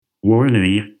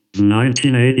Warning, the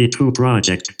 1982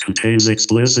 project contains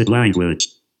explicit language.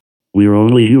 We're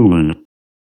only human.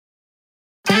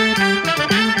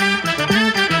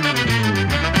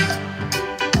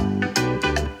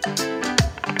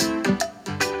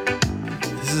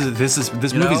 This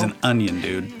movie's an onion,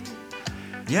 dude.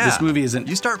 Yeah. This movie isn't.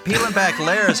 You start peeling back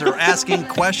layers or asking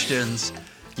questions,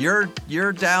 you're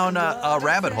down a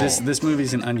rabbit hole. This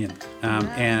movie's an onion,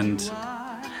 and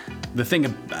the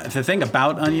thing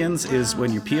about onions is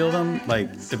when you peel them, like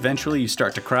eventually you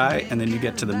start to cry, and then you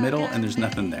get to the middle, and there's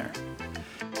nothing there.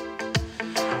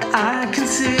 I can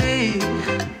see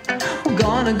we're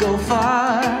gonna go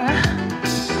far.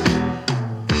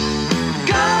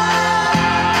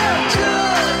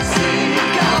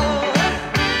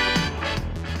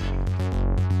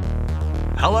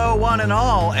 Hello, one and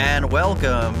all, and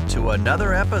welcome to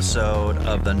another episode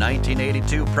of the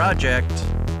 1982 Project.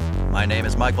 My name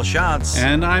is Michael Shantz.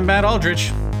 And I'm Matt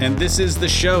Aldrich, and this is the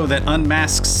show that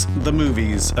unmasks the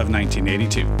movies of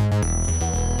 1982.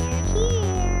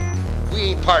 We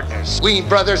ain't partners, we ain't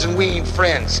brothers, and we ain't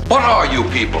friends. What are you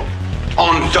people?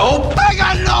 On dope? I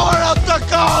got nowhere else to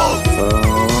go!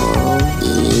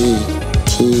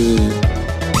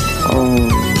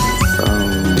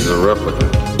 He's a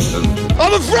replicant, isn't he?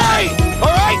 I'm afraid!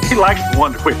 Alright? He likes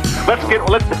Wonder Woman. Let's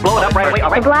blow it up right away. All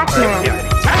right. The black man.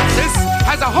 Texas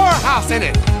has a whorehouse in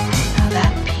it! Now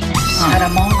that penis had a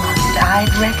moment. I'd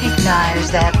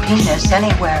recognize that penis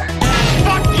anywhere.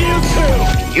 Fuck you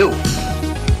too! You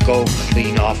go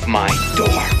clean off my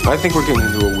door. I think we're getting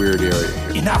into a weird area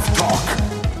here. Enough talk!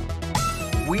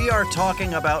 We are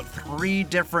talking about 3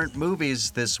 different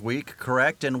movies this week,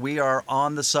 correct? And we are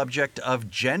on the subject of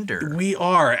gender. We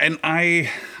are, and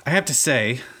I have to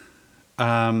say,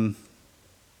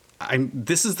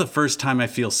 this is the first time I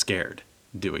feel scared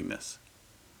doing this.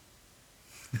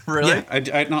 Really?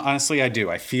 Yeah, no, honestly, I do.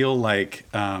 I feel like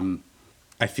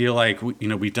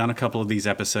we've done a couple of these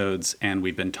episodes, and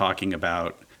we've been talking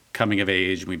about coming of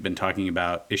age. We've been talking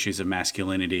about issues of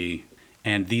masculinity.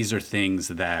 And these are things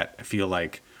that I feel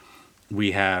like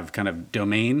we have kind of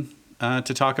domain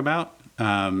to talk about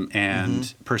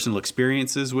and personal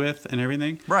experiences with and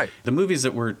everything. Right. The movies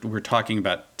that we're talking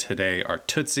about today are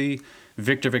Tootsie,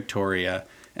 Victor Victoria,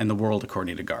 and The World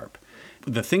According to Garp.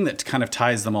 The thing that kind of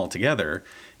ties them all together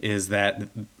is that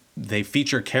they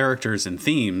feature characters and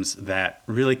themes that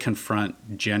really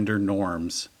confront gender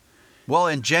norms. Well,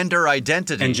 and gender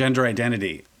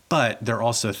identity. But they're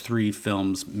also 3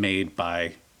 films made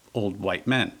by old white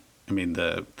men. I mean,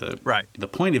 the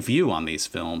point of view on these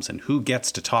films and who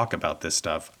gets to talk about this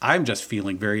stuff, I'm just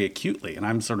feeling very acutely. And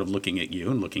I'm sort of looking at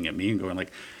you and looking at me and going like,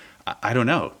 I don't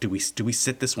know. Do we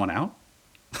sit this one out?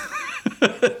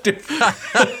 Do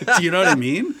you know what I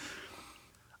mean?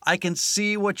 I can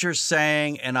see what you're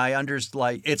saying, and I understand.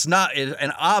 Like,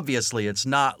 and obviously, it's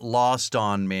not lost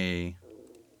on me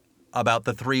about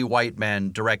the 3 white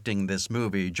men directing this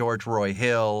movie. George Roy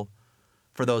Hill,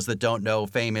 for those that don't know,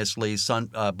 famously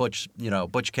Butch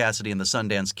Cassidy and the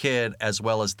Sundance Kid, as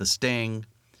well as The Sting.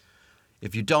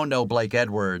 If you don't know Blake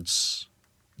Edwards,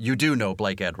 you do know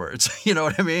Blake Edwards. You know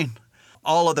what I mean?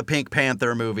 All of the Pink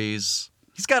Panther movies.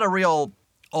 He's got a real,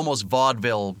 almost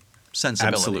vaudeville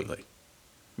sensibility. Absolutely.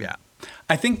 Yeah.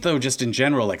 I think, though, just in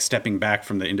general, like stepping back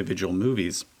from the individual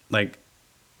movies, like,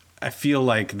 I feel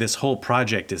like this whole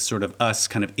project is sort of us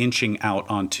kind of inching out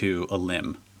onto a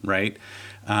limb, right?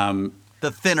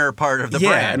 The thinner part of the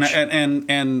branch. Yeah,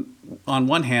 and on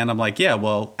one hand, I'm like, yeah,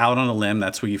 well, out on a limb,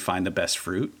 that's where you find the best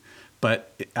fruit.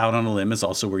 But out on a limb is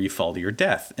also where you fall to your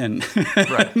death. And,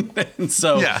 right. And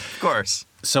so, yeah, of course.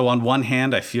 So on one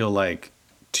hand, I feel like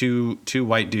two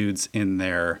white dudes in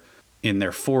their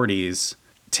 40s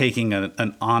taking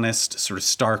an honest, sort of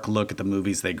stark look at the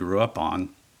movies they grew up on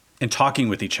and talking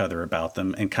with each other about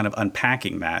them and kind of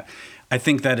unpacking that. I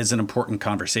think that is an important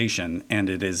conversation, and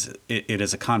it is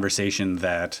a conversation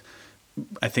that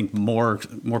I think more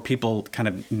people kind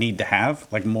of need to have.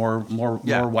 Like more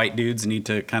white dudes need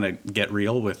to kind of get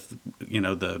real with,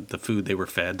 the food they were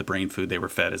fed, the brain food they were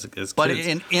fed as kids. But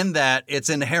in that,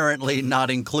 it's inherently not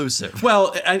inclusive.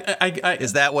 Well, I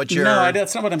is that what you're? No,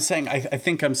 that's not what I'm saying. I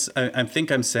think I'm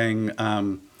saying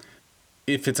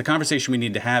if it's a conversation we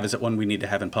need to have, is it one we need to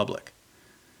have in public?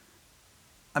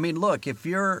 I mean, look, if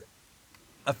you're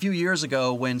a few years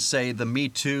ago when, say, the Me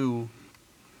Too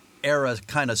era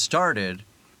kind of started,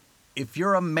 if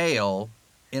you're a male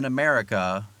in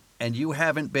America and you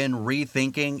haven't been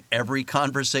rethinking every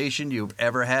conversation you've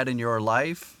ever had in your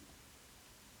life,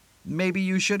 maybe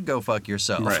you should go fuck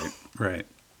yourself. Right.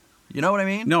 You know what I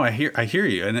mean? No, I hear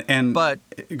you. And but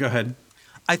go ahead.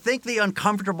 I think the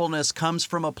uncomfortableness comes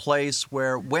from a place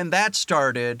where when that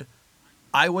started,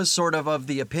 I was sort of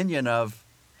the opinion of,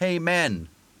 hey, men,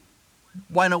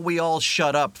 why don't we all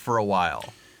shut up for a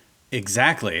while?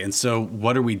 Exactly. And so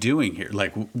what are we doing here?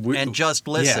 Like, and just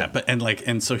listen. Yeah, but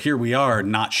and so here we are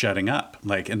not shutting up.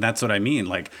 Like, and that's what I mean.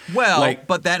 Like,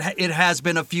 but that it has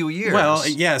been a few years. Well,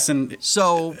 yes, and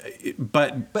so,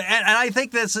 but I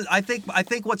think I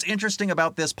think what's interesting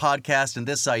about this podcast and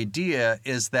this idea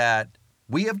is that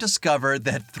we have discovered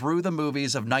that through the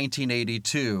movies of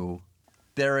 1982,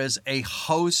 there is a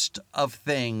host of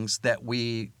things that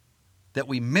we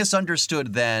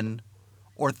misunderstood then,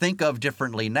 or think of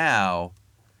differently now.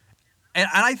 And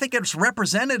I think it's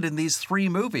represented in these three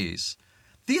movies.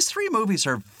 These three movies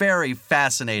are very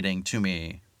fascinating to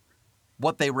me.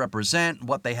 What they represent,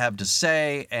 what they have to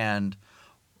say, and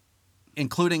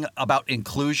including about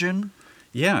inclusion.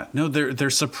 Yeah, no, they're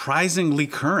surprisingly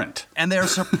current. And they're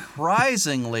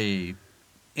surprisingly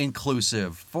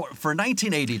inclusive. For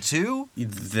 1982,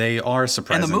 they are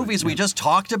surprising. And the movies we just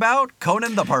talked about,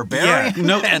 Conan the Barbarian,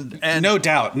 and no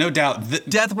doubt,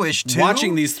 Death Wish 2.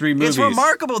 Watching these three movies, it's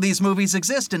remarkable these movies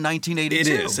exist in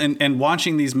 1982. It is, and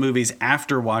watching these movies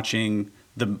after watching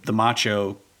the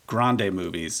Macho Grande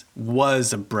movies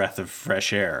was a breath of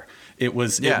fresh air. It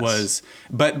was,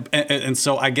 but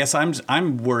so I guess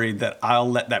I'm worried that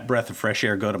I'll let that breath of fresh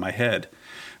air go to my head.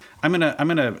 I'm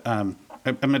gonna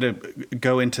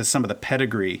go into some of the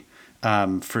pedigree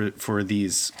for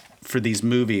these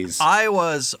movies. I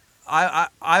was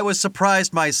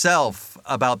surprised myself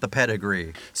about the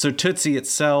pedigree. So Tootsie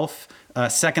itself,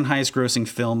 second highest grossing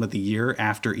film of the year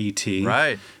after E.T.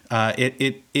 Right.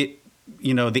 It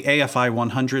the AFI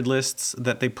 100 lists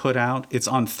that they put out. It's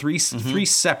on three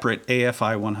separate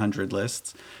AFI 100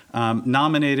 lists.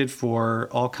 Nominated for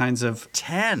all kinds of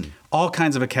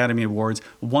Academy Awards,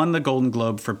 won the Golden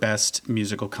Globe for Best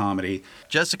Musical Comedy.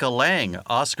 Jessica Lange,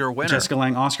 Oscar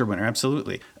winner.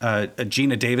 Absolutely.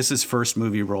 Gina Davis's first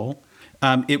movie role.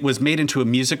 It was made into a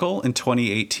musical in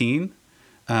 2018.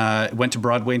 It went to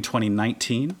Broadway in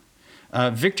 2019.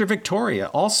 Victor Victoria,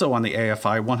 also on the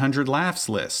AFI 100 Laughs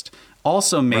list,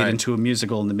 also made into a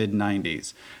musical in the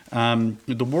mid-90s.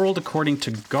 The World According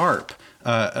to Garp,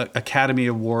 Academy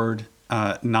Award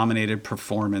nominated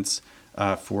performance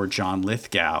for John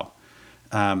Lithgow.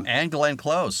 And Glenn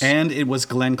Close. And it was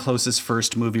Glenn Close's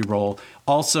first movie role.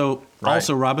 Also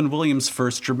Robin Williams'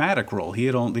 first dramatic role.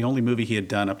 The only movie he had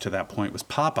done up to that point was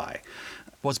Popeye.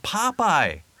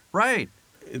 Right.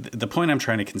 The point I'm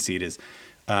trying to concede is,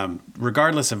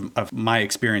 regardless of my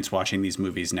experience watching these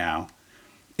movies now,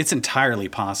 it's entirely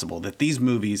possible that these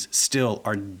movies still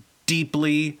are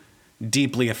deeply,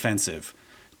 deeply offensive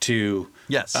to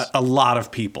a lot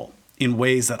of people in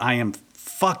ways that I am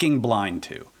fucking blind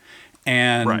to.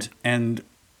 And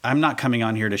I'm not coming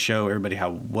on here to show everybody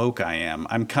how woke I am.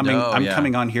 I'm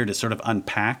coming on here to sort of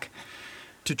unpack.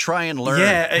 To try and learn.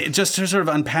 Yeah, just to sort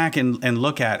of unpack and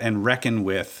look at and reckon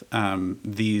with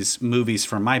these movies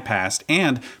from my past,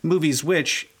 and movies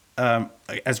which,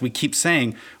 as we keep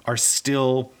saying, are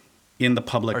still in the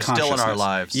public consciousness. Still in our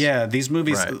lives. Yeah, these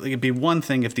movies, it'd be one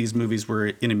thing if these movies were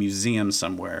in a museum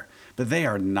somewhere, but they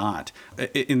are not.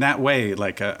 In that way,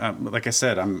 like I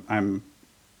said, I'm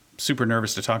super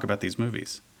nervous to talk about these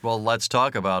movies. Well, let's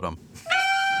talk about them.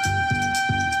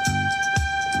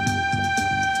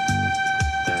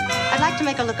 I'd like to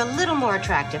make her look a little more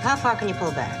attractive. How far can you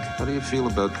pull back? How do you feel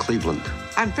about Cleveland?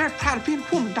 I'm very proud of being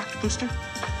a woman, Dr. Booster.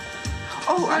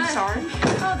 Oh, I'm sorry.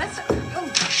 Oh, that's...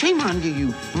 Oh. Shame on you, you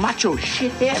macho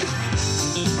shithead.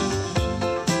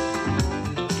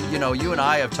 You and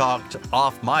I have talked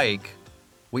off mic.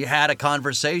 We had a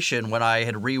conversation when I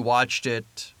had rewatched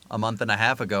it a month and a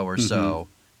half ago or so,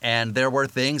 and there were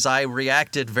things I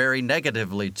reacted very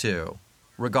negatively to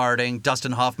regarding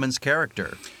Dustin Hoffman's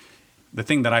character. The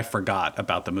thing that I forgot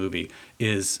about the movie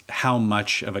is how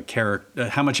much of a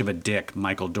dick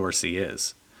Michael Dorsey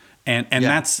is. And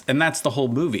that's the whole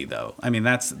movie, though. I mean,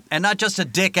 and not just a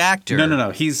dick actor. No.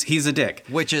 He's a dick,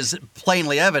 which is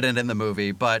plainly evident in the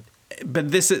movie. But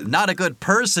this is not a good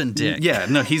person, dick. Yeah,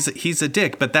 no, he's a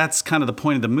dick. But that's kind of the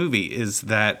point of the movie, is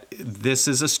that this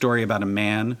is a story about a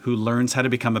man who learns how to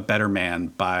become a better man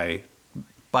by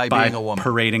being a woman,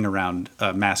 parading around,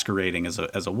 masquerading as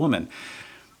a woman.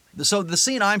 So the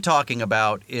scene I'm talking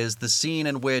about is the scene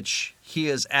in which he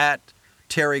is at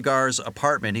Terry Garr's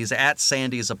apartment. He's at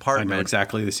Sandy's apartment. I know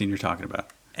exactly the scene you're talking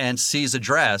about. And sees a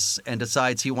dress and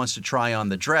decides he wants to try on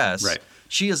the dress. Right.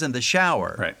 She is in the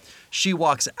shower. Right. She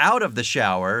walks out of the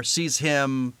shower, sees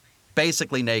him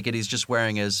basically naked. He's just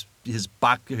wearing his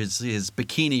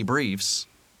bikini briefs.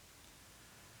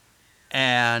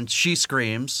 And she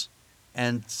screams.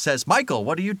 and says, Michael,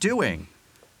 what are you doing?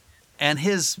 And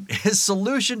his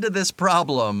solution to this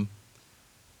problem,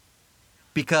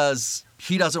 because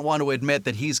he doesn't want to admit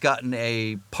that he's gotten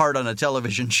a part on a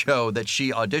television show that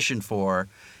she auditioned for,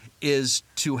 is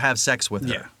to have sex with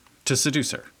her. Yeah, to seduce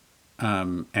her.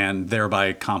 And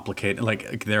thereby complicating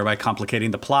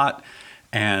the plot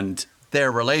and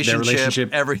their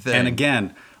relationship, everything. And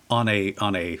again, on a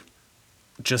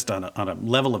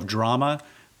level of drama,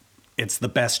 it's the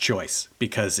best choice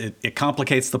because it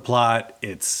complicates the plot.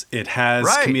 It has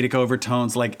comedic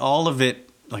overtones, like all of it.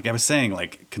 Like I was saying,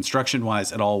 like construction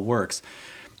wise, it all works.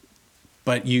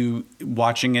 But you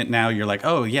watching it now, you're like,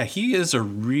 oh yeah, he is a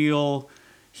real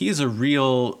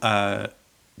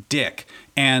dick.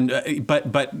 And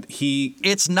but he.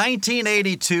 It's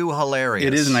 1982 hilarious.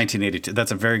 It is 1982.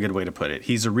 That's a very good way to put it.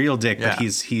 He's a real dick, but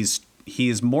he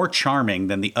is more charming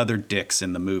than the other dicks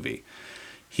in the movie.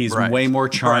 He's way more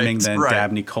charming than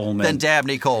Dabney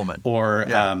Coleman. Or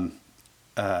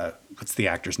what's the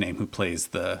actor's name who plays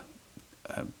the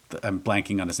I'm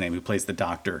blanking on his name. Who plays the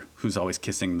doctor who's always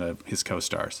kissing his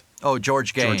co-stars? Oh,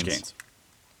 George Gaines. George Gaines.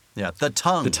 Yeah, the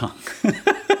tongue.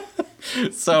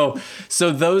 So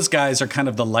those guys are kind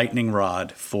of the lightning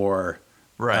rod for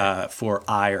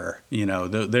ire. You know,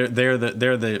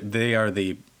 they are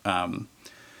the.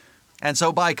 And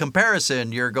so by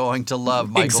comparison, you're going to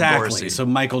love Michael Dorsey. So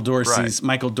Michael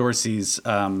Dorsey's,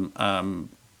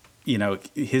 you know,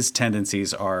 his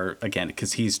tendencies are, again,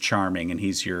 because he's charming and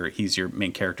he's your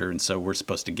main character, and so we're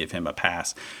supposed to give him a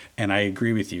pass. And I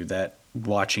agree with you that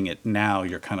watching it now,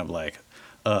 you're kind of like,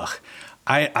 ugh.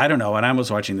 I don't know. When I was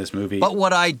watching this movie, but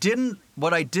what I didn't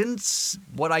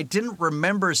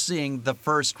remember seeing the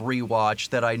first rewatch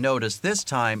that I noticed this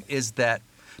time is that.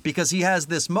 Because he has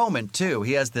this moment, too.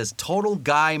 He has this total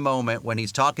guy moment when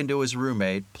he's talking to his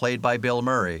roommate, played by Bill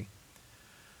Murray.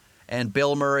 And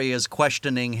Bill Murray is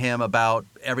questioning him about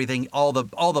everything, all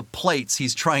the plates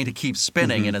he's trying to keep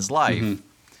spinning in his life. Mm-hmm.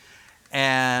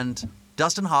 And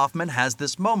Dustin Hoffman has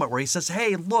this moment where he says,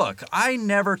 hey, look, I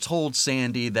never told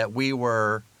Sandy that we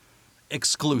were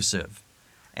exclusive.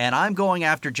 And I'm going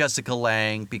after Jessica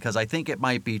Lange because I think it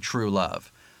might be true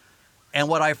love. And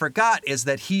what I forgot is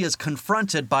that he is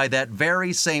confronted by that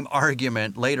very same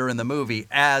argument later in the movie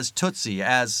as Tootsie,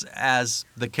 as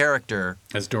the character.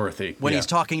 As Dorothy. When he's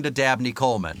talking to Dabney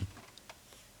Coleman.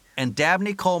 And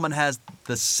Dabney Coleman has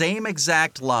the same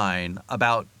exact line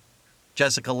about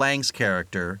Jessica Lange's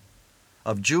character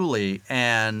of Julie,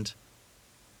 and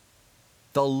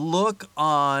the look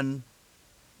on...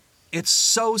 It's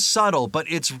so subtle, but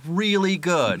it's really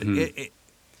good. Mm-hmm.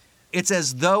 It's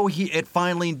as though it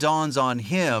finally dawns on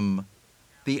him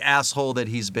the asshole that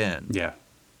he's been. Yeah.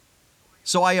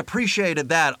 So I appreciated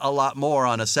that a lot more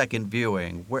on a second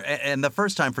viewing. And the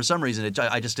first time, for some reason,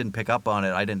 I just didn't pick up on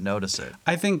it. I didn't notice it.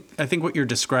 I think what you're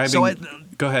describing. So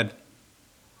go ahead.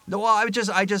 No, well,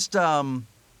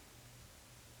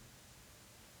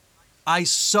 I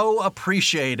so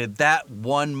appreciated that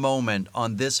one moment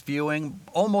on this viewing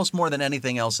almost more than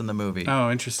anything else in the movie.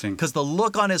 Oh, interesting. Because the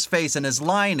look on his face and his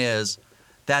line is,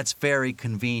 that's very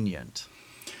convenient.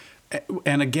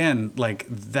 And again, like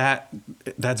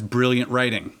that's brilliant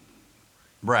writing.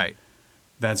 Right.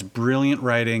 That's brilliant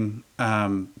writing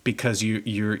because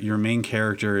your main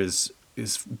character is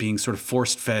being sort of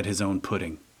force-fed his own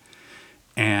pudding.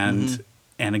 And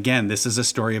And again, this is a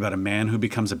story about a man who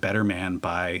becomes a better man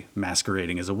by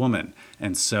masquerading as a woman.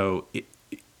 And so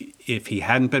if he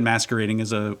hadn't been masquerading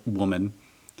as a woman,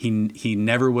 he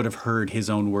never would have heard his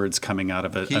own words coming out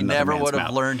of another man's mouth. He never would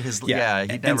have learned his... Yeah,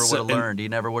 he never would have learned. He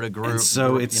never would have grown.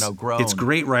 It's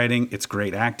great writing. It's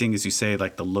great acting, as you say,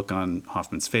 like the look on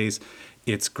Hoffman's face.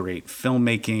 It's great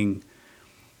filmmaking.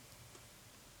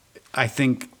 I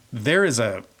think there is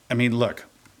look,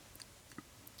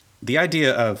 the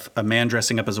idea of a man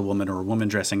dressing up as a woman or a woman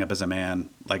dressing up as a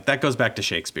man, like that goes back to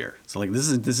Shakespeare. So like this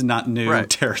is not new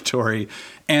territory,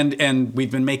 and we've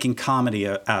been making comedy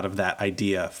out of that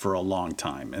idea for a long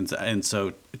time. And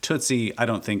so Tootsie, I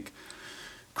don't think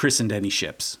christened any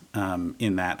ships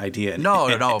in that idea. No,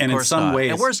 of course in some not.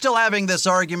 ways, and we're still having this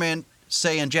argument,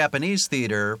 say, in Japanese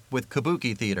theater with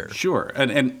kabuki theater. Sure.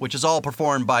 And which is all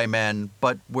performed by men,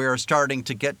 but we're starting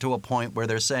to get to a point where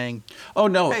they're saying, oh,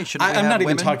 no, hey, I'm not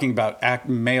even talking about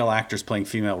male actors playing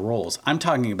female roles. I'm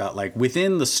talking about like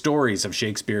within the stories of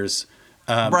Shakespeare's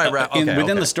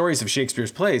within the stories of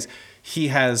Shakespeare's plays, he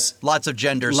has lots of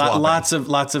gender swapping.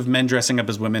 Lots of men dressing up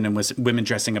as women and women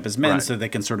dressing up as men, so they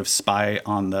can sort of spy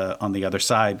on the other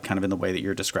side, kind of in the way that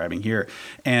you're describing here.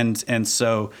 And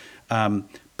so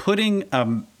putting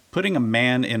a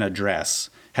man in a dress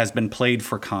has been played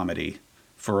for comedy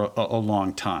for a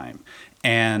long time.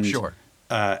 And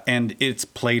and it's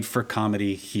played for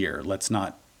comedy here. Let's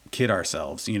not kid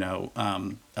ourselves.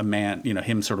 A man,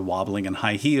 him sort of wobbling in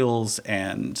high heels,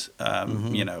 and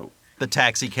the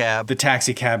taxi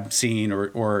cab scene,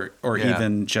 or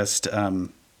even just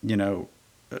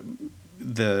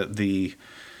the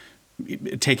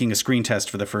taking a screen test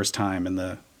for the first time, and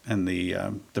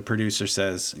the producer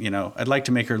says, I'd like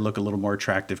to make her look a little more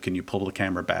attractive. Can you pull the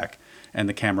camera back? And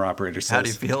the camera operator says, How do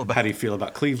you feel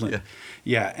about Cleveland?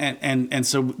 Yeah. And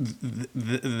so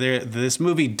this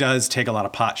movie does take a lot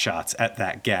of pot shots at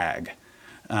that gag.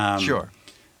 Sure.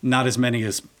 Not as many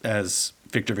as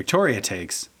Victor Victoria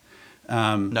takes.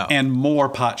 No. And more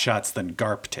pot shots than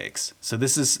Garp takes. So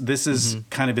this is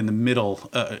kind of in the middle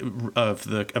of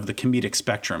the comedic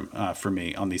spectrum for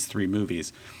me on these three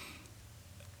movies.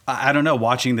 I don't know.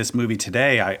 Watching this movie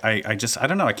today, I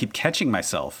don't know. I keep catching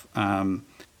myself.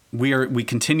 We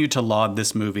continue to laud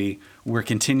this movie. We're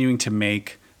continuing to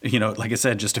make, like I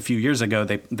said, just a few years ago,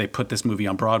 they put this movie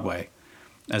on Broadway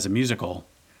as a musical.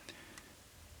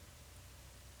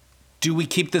 Do we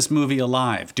keep this movie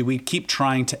alive? Do we keep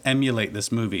trying to emulate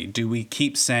this movie? Do we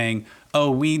keep saying, "Oh,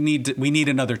 we need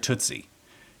another Tootsie"?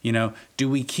 Do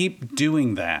we keep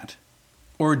doing that?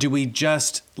 Or do we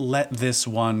just let this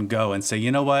one go and say,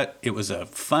 "You know what? It was a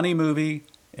funny movie.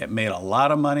 It made a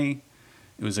lot of money.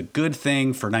 It was a good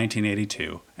thing for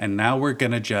 1982, and now we're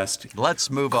gonna just let's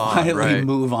move on, quietly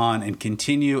move on and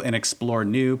continue and explore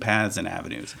new paths and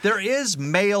avenues." There is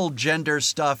male gender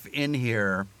stuff in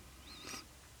here.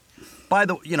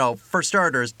 For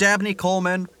starters, Dabney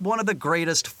Coleman, one of the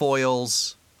greatest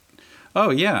foils. Oh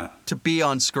yeah, to be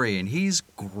on screen, he's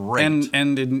great.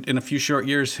 And in a few short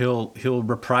years, he'll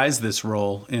reprise this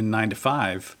role in 9 to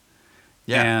 5.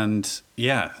 Yeah, and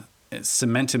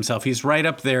cement himself. He's right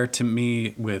up there to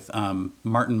me with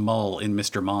Martin Mull in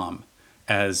Mr. Mom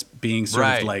as being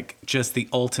sort of like just the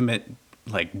ultimate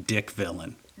like dick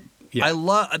villain. Yeah.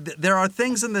 There are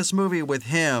things in this movie with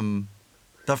him,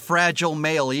 the fragile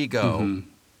male ego,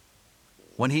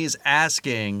 when he's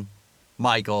asking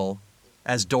Michael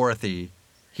as Dorothy,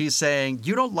 he's saying,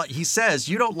 he says,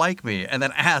 "You don't like me," and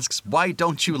then asks, "Why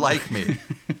don't you like me?"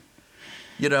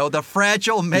 The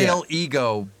fragile male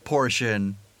ego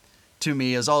portion to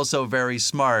me is also very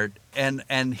smart, and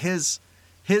his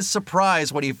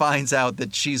surprise when he finds out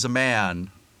that she's a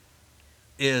man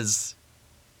is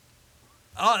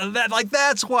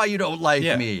that's why you don't like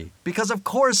me, because of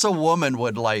course a woman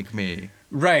would like me.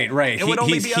 Right. It would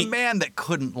only be a man that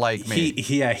couldn't like me.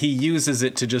 He uses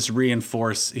it to just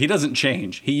reinforce. He doesn't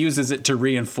change. He uses it to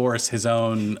reinforce his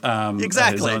own his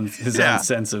own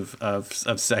sense of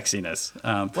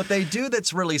sexiness. What they do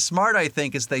that's really smart, I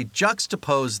think, is they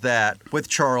juxtapose that with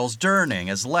Charles Durning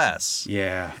as Les.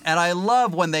 Yeah. And I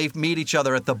love when they meet each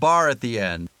other at the bar at the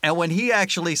end, and when he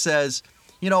actually says,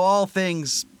 all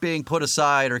things being put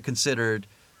aside or considered,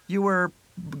 you were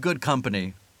good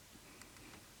company.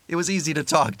 It was easy to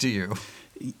talk to you.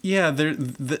 Yeah,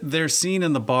 their scene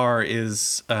in the bar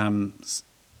is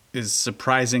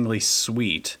surprisingly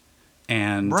sweet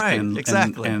and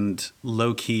exactly. and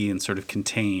low key and sort of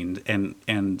contained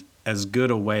and as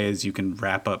good a way as you can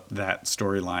wrap up that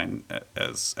storyline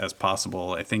as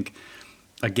possible. I think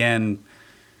again,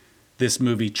 this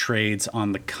movie trades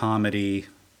on the comedy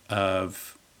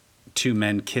of two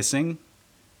men kissing.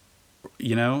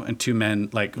 And two men,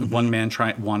 like one man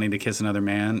wanting to kiss another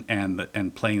man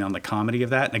and playing on the comedy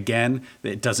of that. And again,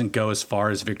 it doesn't go as far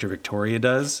as Victor Victoria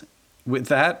does with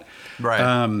that.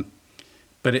 Right.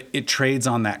 But it trades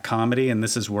on that comedy. And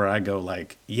this is where I go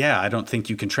like, I don't think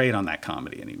you can trade on that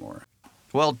comedy anymore.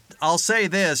 Well, I'll say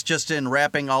this, just in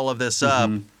wrapping all of this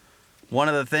up, one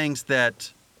of the things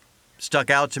that stuck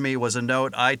out to me was a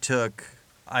note I took.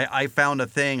 I found a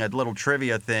little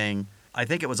trivia thing. I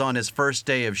think it was on his first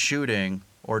day of shooting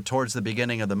or towards the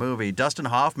beginning of the movie. Dustin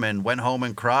Hoffman went home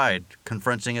and cried,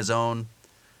 confronting his own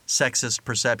sexist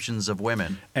perceptions of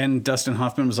women. And Dustin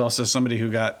Hoffman was also somebody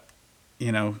who got,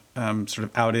 sort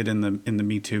of outed in the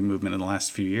Me Too movement in the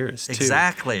last few years too.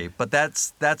 Exactly, but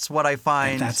that's what I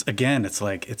find. And that's again, it's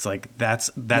like that's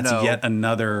yet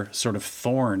another sort of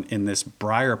thorn in this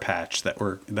briar patch that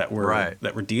we're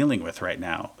dealing with right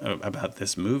now about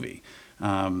this movie.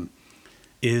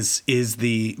 Is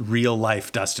the real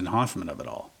life Dustin Hoffman of it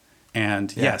all.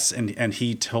 And yes, and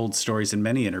he told stories in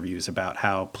many interviews about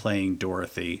how playing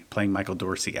Michael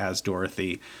Dorsey as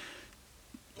Dorothy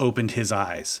opened his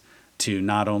eyes to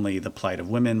not only the plight of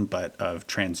women, but of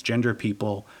transgender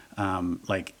people.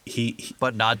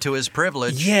 But not to his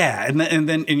privilege. Yeah.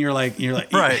 And you're like,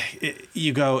 right.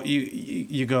 You go,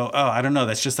 oh, I don't know.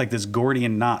 That's just like this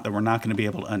Gordian knot that we're not going to be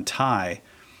able to untie.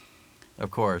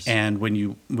 Of course. And when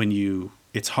you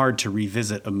it's hard to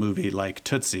revisit a movie like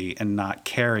Tootsie and not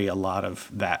carry a lot of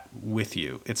that with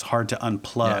you. It's hard to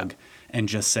unplug and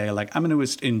just say, like, I'm going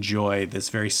to enjoy this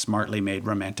very smartly made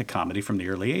romantic comedy from the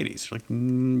early 80s. Like,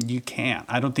 you can't.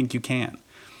 I don't think you can.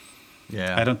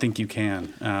 Yeah. I don't think you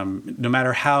can. No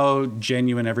matter how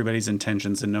genuine everybody's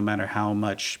intentions and no matter how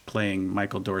much playing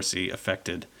Michael Dorsey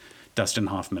affected Dustin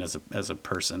Hoffman as a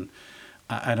person,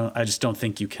 I just don't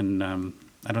think you can.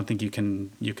 I don't think you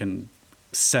can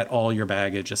set all your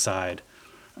baggage aside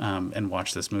and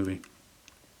watch this movie.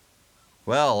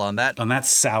 Well, on that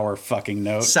sour fucking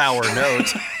note. Sour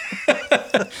note.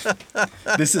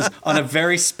 This is on a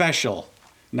very special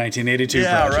 1982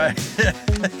 yeah, project. Right.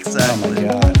 Exactly. Oh my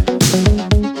God.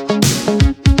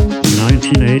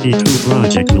 1982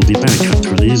 project will be back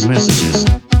after these messages.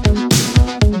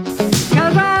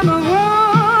 Cause I'm a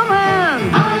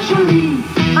woman.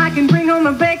 I can bring home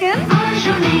the bacon.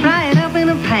 Fry it up in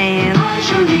a pan.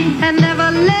 And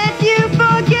never let you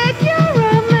forget you're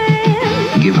a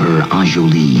man. Give her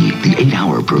Enjoli, the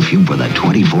 8-hour perfume for the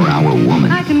 24-hour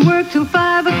woman. I can work till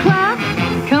 5 o'clock.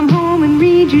 Come home and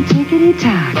read you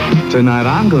tickety-tock. Tonight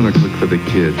I'm gonna cook for the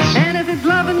kids. And if it's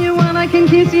loving you one, I can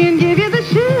kiss you and give you the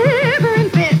shivering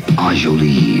fit.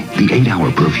 Enjoli, the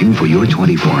 8-hour perfume for your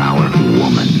 24-hour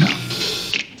woman.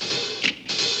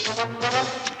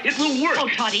 It will work. Oh,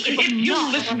 Toddy, it will if you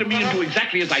not. listen to me and do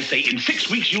exactly as I say, in 6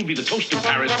 weeks you'll be the toast of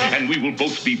Paris, and we will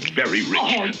both be very rich.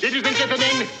 Oh. Ladies and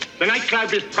gentlemen, the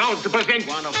nightclub is proud to present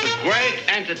one of the great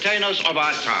entertainers of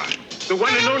our time. The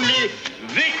one and only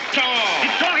Victor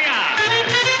Victoria!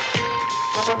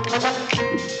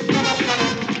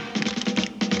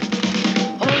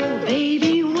 Oh,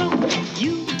 baby, won't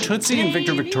you... Tootsie and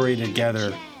Victor Victoria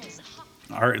together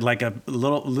are like a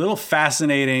little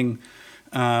fascinating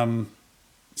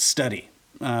study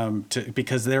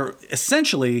because they're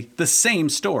essentially the same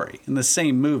story in the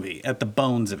same movie at the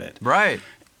bones of it. Right.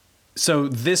 So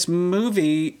this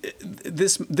movie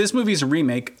is a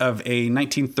remake of a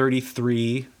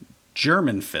 1933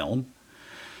 German film.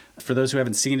 For those who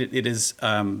haven't seen it, it is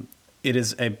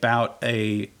about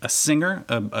a singer,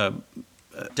 a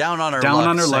down on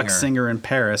her luck singer in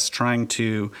Paris trying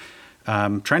to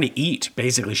eat.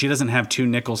 Basically, she doesn't have 2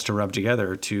 nickels to rub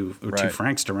together, or 2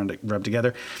 francs to rub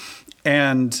together,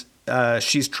 and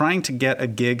she's trying to get a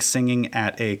gig singing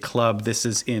at a club. This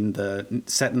is set in the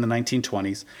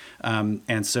 1920s,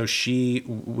 and so she,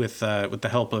 with the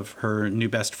help of her new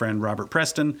best friend Robert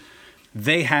Preston,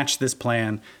 they hatch this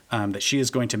plan that she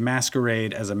is going to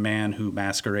masquerade as a man who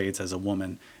masquerades as a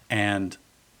woman, and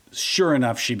sure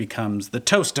enough, she becomes the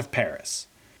toast of Paris.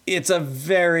 It's a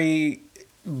very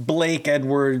Blake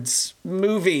Edwards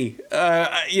movie.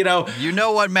 You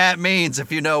know what Matt means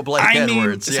if you know Blake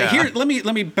Edwards. So here, let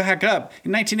me back up.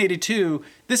 In 1982,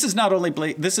 this is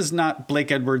not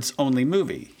Blake Edwards' only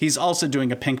movie. He's also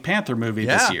doing a Pink Panther movie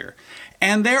this year.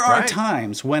 And there are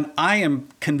times when I am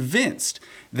convinced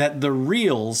that the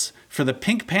reels for the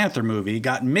Pink Panther movie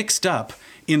got mixed up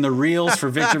in the reels for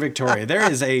Victor Victoria. There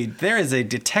is a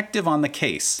detective on the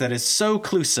case that is so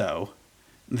Clouseau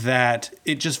that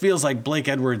it just feels like Blake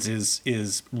Edwards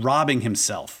is robbing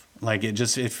himself. Like it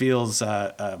feels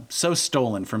so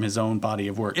stolen from his own body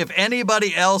of work. If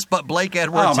anybody else but Blake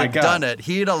Edwards had done it,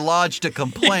 he'd have lodged a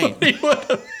complaint. He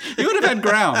would have had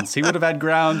grounds. He would have had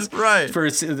grounds right. for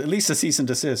at least a cease and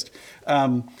desist.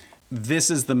 This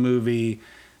is the movie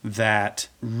that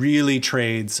really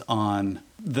trades on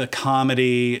the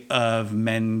comedy of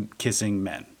men kissing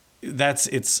men.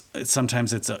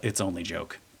 Sometimes it's its only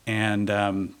joke. And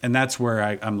that's where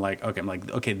I'm like,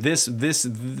 okay, this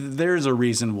there's a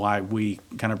reason why we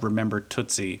kind of remember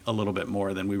Tootsie a little bit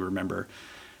more than we remember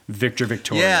Victor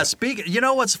Victoria. Yeah, you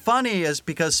know what's funny is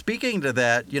because speaking to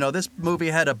that, this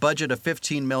movie had a budget of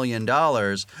 $15 million,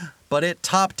 but it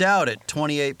topped out at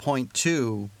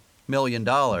 $28.2 million.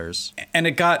 And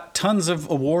it got tons of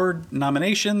award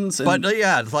nominations. But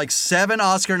like 7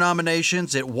 Oscar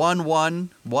nominations. It won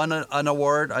an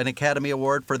award, an Academy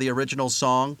Award for the original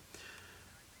song.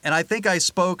 And I think I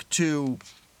spoke to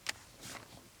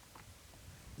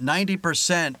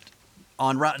 90%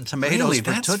 on Rotten Tomatoes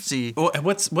for Tootsie.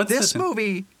 What's this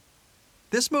movie?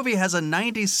 This movie has a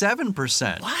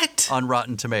 97% on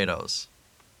Rotten Tomatoes,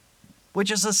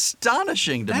 which is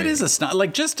astonishing to me. That is astonishing.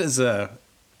 Like just as a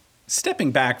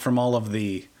stepping back from all of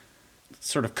the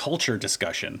sort of culture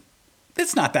discussion,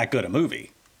 it's not that good a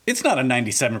movie. It's not a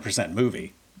 97%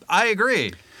 movie. I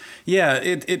agree. Yeah,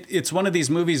 it's one of these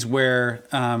movies where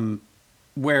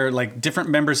like different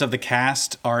members of the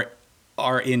cast are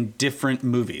in different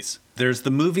movies. There's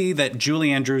the movie that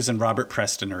Julie Andrews and Robert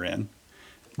Preston are in.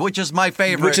 Which is my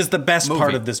favorite. Which is the best movie.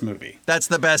 part of this movie. That's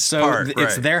the best part.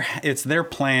 It's right. it's their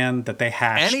plan that they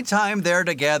hatched. Anytime they're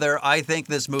together, I think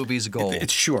this movie's gold.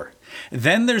 It's sure.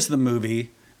 Then there's the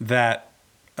movie that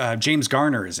James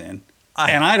Garner is in.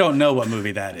 And I don't know what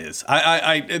movie that is.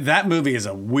 That movie is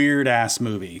a weird ass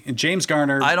movie. And James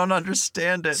Garner. I don't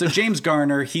understand it. So James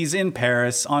Garner, he's in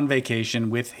Paris on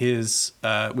vacation with his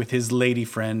lady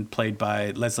friend played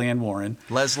by Leslie Ann Warren.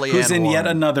 Who's in yet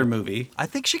another movie. I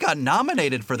think she got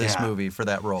nominated for this movie for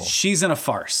that role. She's in a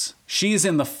farce. She's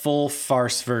in the full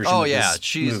farce version of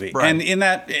this movie. Right.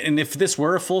 And if this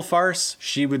were a full farce,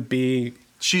 she would be.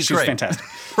 She's great. Fantastic.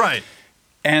 Right.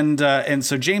 And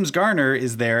so James Garner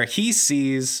is there. He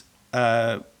sees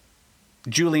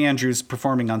Julie Andrews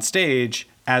performing on stage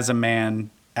as a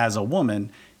man, as a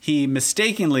woman. He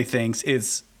mistakenly thinks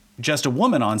it's just a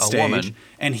woman on stage,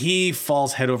 and he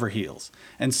falls head over heels.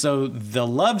 And so the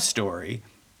love story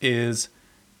is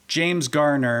James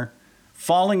Garner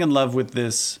falling in love with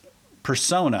this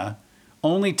persona,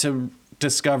 only to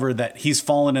discover that he's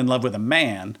fallen in love with a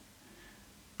man,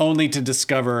 only to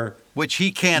discover which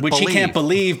he can't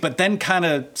believe, but then kind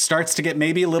of starts to get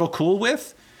maybe a little cool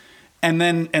with, and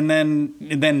then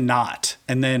not,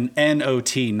 and then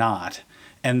not,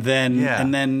 and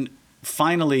then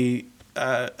finally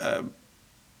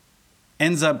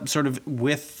ends up sort of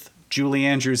with Julie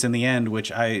Andrews in the end,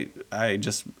 which I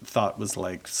just thought was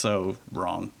like so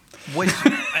wrong. Which,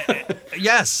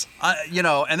 yes,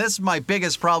 and this is my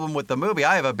biggest problem with the movie.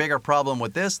 I have a bigger problem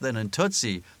with this than in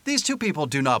Tootsie. These two people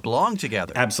do not belong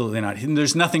together. Absolutely not.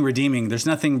 There's nothing redeeming. There's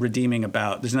nothing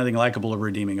likable or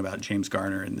redeeming about James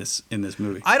Garner in this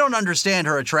movie. I don't understand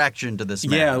her attraction to this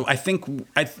man. Yeah, I think.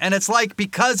 And it's like,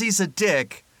 because he's a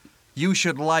dick, you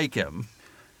should like him.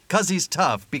 Because he's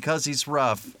tough, because he's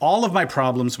rough. All of my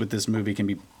problems with this movie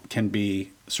can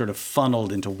be sort of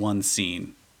funneled into one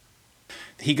scene.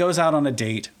 He goes out on a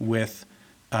date with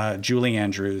Julie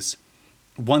Andrews.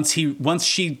 Once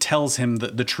she tells him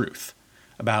the truth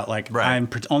about I'm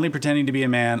only pretending to be a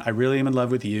man. I really am in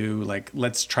love with you. Like,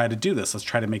 let's try to do this. Let's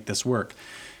try to make this work.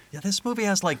 Yeah, this movie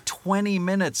has like 20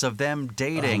 minutes of them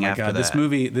dating. Oh my after God,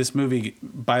 that. This movie.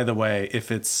 By the way, if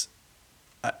it's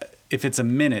a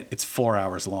minute, it's 4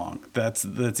 hours long. I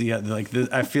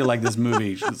feel like this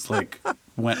movie just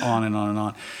went on and on and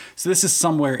on. So this is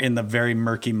somewhere in the very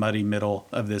murky, muddy middle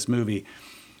of this movie.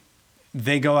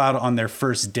 They go out on their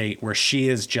first date where she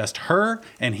is just her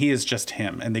and he is just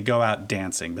him, and they go out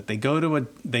dancing. But they go to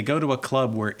a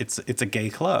club where it's a gay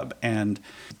club, and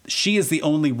she is the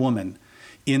only woman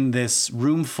in this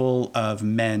room full of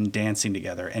men dancing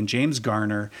together, and James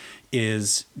Garner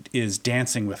is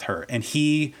dancing with her, and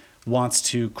he wants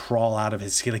to crawl out of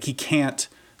he can't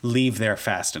leave there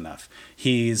fast enough.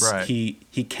 He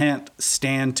can't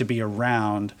stand to be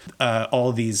around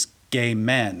all these gay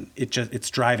men. It's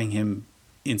driving him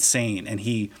insane, and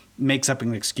he makes up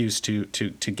an excuse to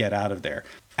get out of there.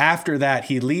 After that,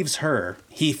 he leaves her.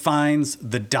 He finds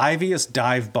the diviest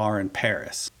dive bar in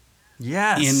Paris.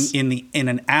 Yes. In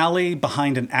an alley,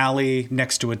 behind an alley,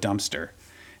 next to a dumpster.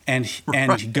 And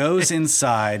he goes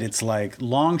inside. It's like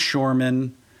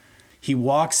longshoremen. He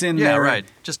walks in there. Yeah, right.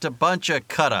 Just a bunch of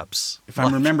cut-ups. If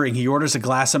I'm remembering, he orders a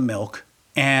glass of milk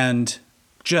and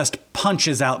just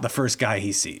punches out the first guy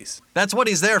he sees. That's what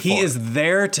he's there for. He is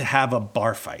there to have a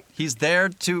bar fight. He's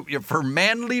there for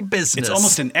manly business. It's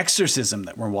almost an exorcism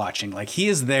that we're watching. Like, he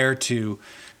is there to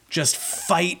just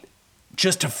fight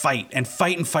and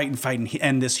fight and fight and fight.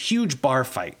 And this huge bar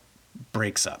fight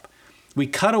breaks up. We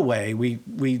cut away. We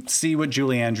see what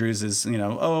Julie Andrews is,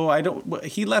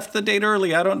 he left the date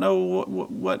early. I don't know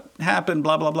what happened,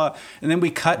 blah, blah, blah. And then we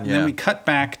cut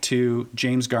back to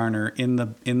James Garner in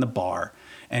the bar.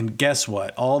 And guess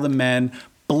what? All the men,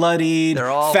 bloodied, they're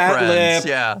all fat friends.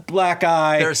 lip, black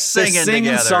eye. They're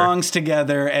singing songs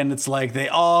together. And it's like they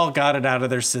all got it out of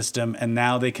their system. And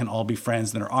now they can all be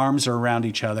friends. And their arms are around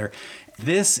each other.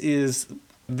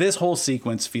 This whole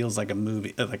sequence feels like a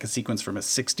movie, like a sequence from a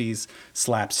 60s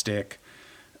slapstick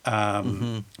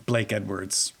Blake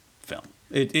Edwards film.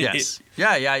 Yes.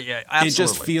 Absolutely. It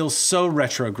just feels so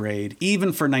retrograde,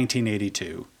 even for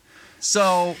 1982.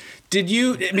 So did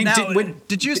you? I mean,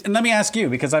 did you? And let me ask you,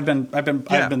 because I've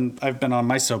been on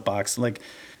my soapbox. Like,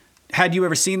 had you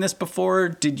ever seen this before?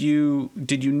 Did you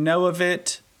know of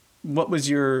it? What was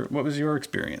your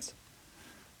experience?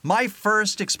 My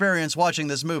first experience watching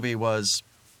this movie was,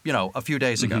 a few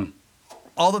days ago. Mm-hmm.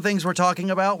 All the things we're talking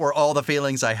about were all the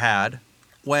feelings I had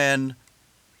when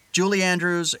Julie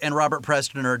Andrews and Robert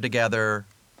Preston are together.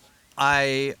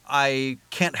 I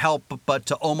can't help but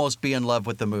to almost be in love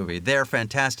with the movie. They're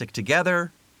fantastic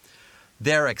together.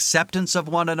 Their acceptance of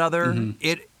one another.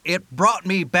 Mm-hmm. it brought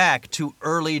me back to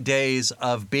early days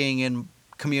of being in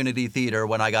community theater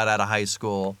when I got out of high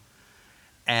school,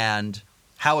 and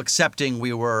how accepting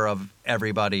we were of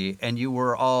everybody, and you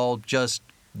were all just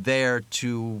there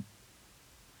to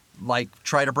like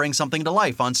try to bring something to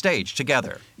life on stage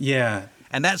together. Yeah.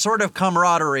 And that sort of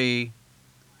camaraderie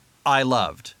I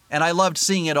loved. And I loved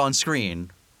seeing it on screen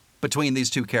between these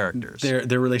two characters.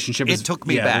 Their relationship It took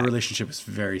me back. Their relationship is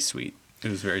very sweet. It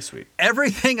was very sweet.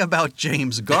 Everything about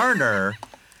James Garner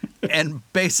and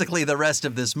basically the rest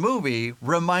of this movie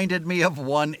reminded me of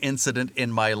one incident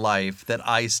in my life that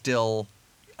I still,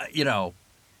 you know,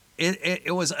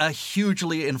 it was a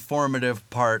hugely informative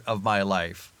part of my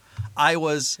life. I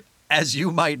was, as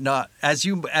you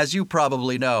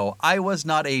probably know, I was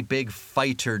not a big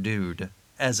fighter dude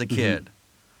as a kid.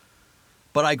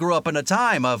 But I grew up in a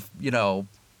time of, you know,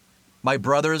 my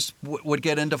brothers would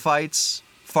get into fights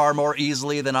far more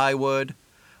easily than I would.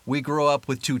 We grew up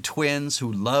with two twins who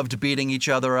loved beating each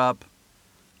other up.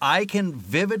 I can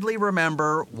vividly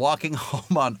remember walking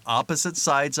home on opposite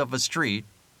sides of a street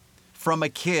from a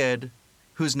kid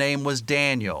whose name was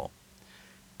Daniel.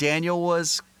 Daniel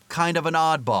was kind of an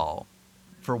oddball.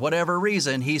 For whatever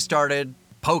reason, he started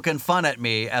poking fun at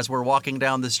me as we're walking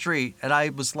down the street, and I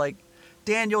was like,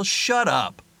 Daniel, shut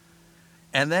up.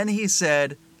 And then he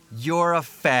said, "You're a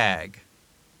fag,"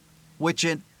 which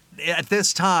at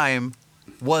this time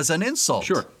was an insult.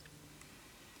 Sure.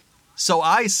 So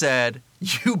I said,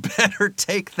 "You better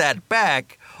take that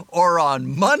back, or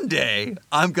on Monday,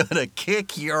 I'm going to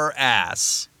kick your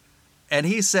ass." And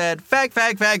he said, "Fag,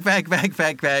 fag, fag, fag, fag,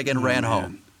 fag, fag," and ran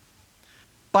home.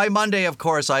 By Monday, of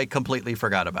course, I completely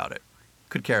forgot about it.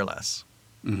 Could care less.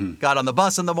 Got on the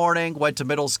bus in the morning, went to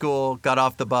middle school, got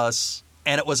off the bus,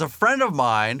 and it was a friend of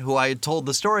mine who I had told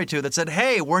the story to that said,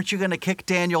 "Hey, weren't you going to kick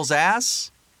Daniel's ass?"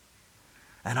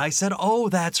 And I said, "Oh,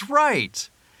 that's right."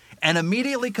 And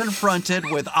immediately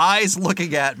confronted with eyes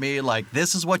looking at me like,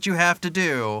 "This is what you have to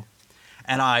do."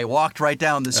 And I walked right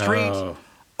down the street,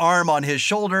 arm on his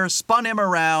shoulder, spun him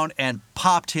around, and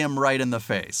popped him right in the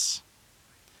face.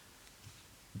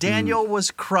 Daniel was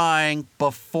crying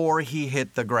before he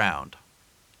hit the ground.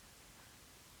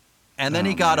 And then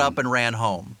he got up and ran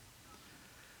home.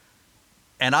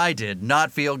 And I did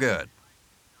not feel good.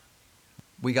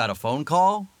 We got a phone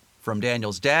call from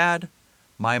Daniel's dad.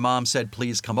 My mom said,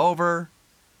 "Please come over."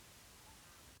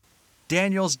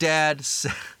 Daniel's dad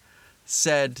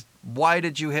said, "Why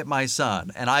did you hit my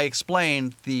son?" And I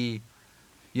explained the,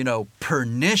 you know,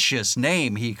 pernicious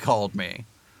name he called me.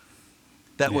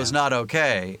 That was not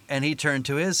okay. And he turned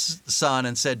to his son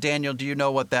and said, "Daniel, do you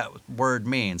know what that word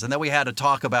means?" And then we had to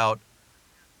talk about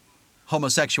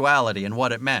homosexuality and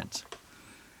what it meant.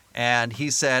 And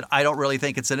he said, "I don't really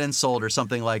think it's an insult," or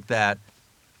something like that.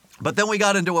 But then we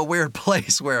got into a weird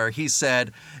place where he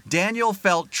said Daniel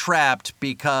felt trapped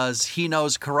because he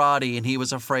knows karate and he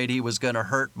was afraid he was going to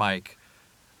hurt Mike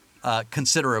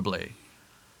considerably.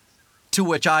 To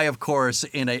which I, of course,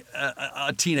 in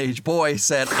a teenage boy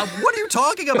said, "What are you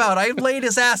talking about? I laid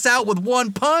his ass out with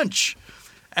one punch."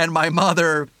 And my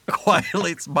mother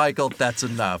quietly, "Michael, that's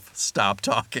enough. Stop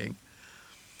talking."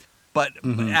 But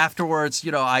afterwards,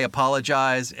 you know, I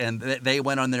apologized and they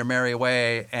went on their merry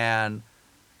way. And,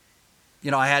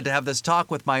 you know, I had to have this talk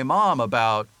with my mom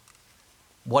about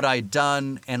what I'd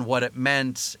done and what it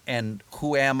meant and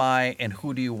who am I and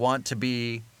who do you want to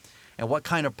be and what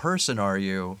kind of person are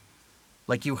you?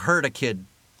 Like you hurt a kid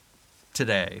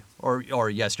today or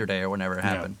yesterday or whenever it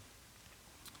happened.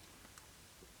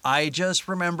 I just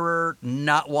remember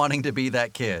not wanting to be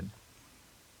that kid.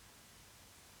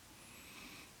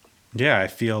 Yeah, I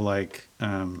feel like,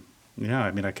 I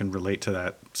mean, I can relate to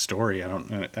that story.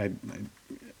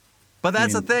 But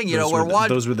that's the thing, you know, we're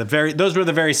watching. Those were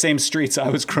the very same streets I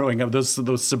was growing up.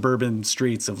 Those suburban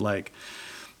streets of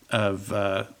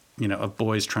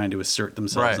boys trying to assert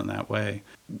themselves in that way.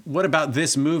 What about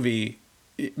this movie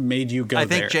made you go there? I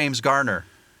think James Garner.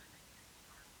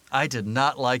 I did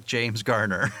not like James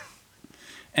Garner.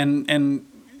 And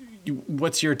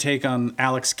what's your take on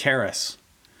Alex Karras?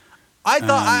 I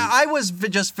thought I was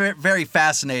just very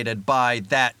fascinated by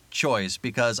that choice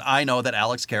because I know that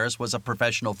Alex Karras was a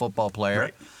professional football player.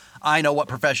 Right. I know what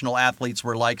professional athletes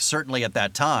were like, certainly at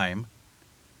that time.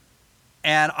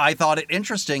 And I thought it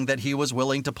interesting that he was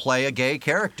willing to play a gay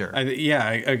character.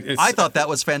 I thought that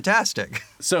was fantastic.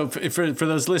 So for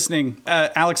those listening,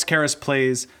 Alex Karras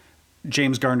plays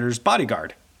James Garner's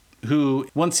bodyguard, who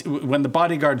when the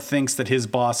bodyguard thinks that his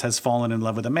boss has fallen in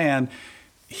love with a man,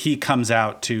 he comes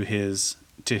out to his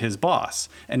to his boss,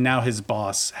 and now his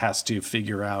boss has to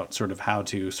figure out sort of how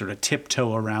to sort of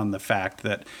tiptoe around the fact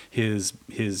that his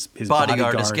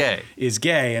bodyguard is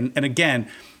gay, and again,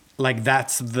 like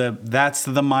that's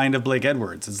the mind of Blake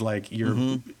Edwards. It's like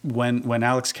when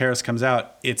Alex Karras comes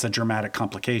out, it's a dramatic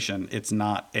complication. It's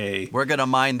not we're gonna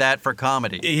mind that for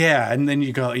comedy. Yeah, and then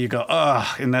you go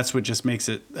ugh, and that's what just makes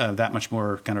it that much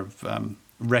more kind of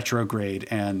retrograde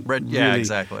and yeah,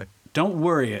 exactly. Don't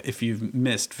worry if you've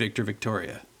missed Victor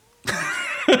Victoria.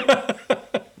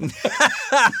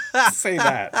 Say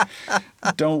that.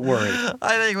 Don't worry.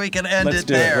 I think we can end it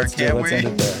there, can't we? Let's end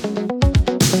it there.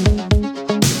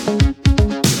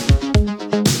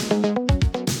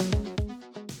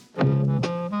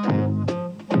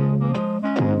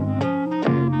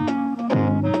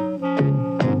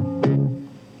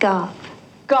 Garp.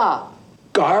 Garp.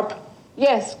 Garp?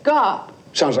 Yes, Garp.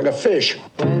 Sounds like a fish.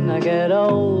 When I get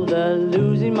older,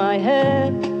 losing my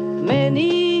hair,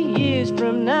 many years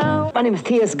from now. My name is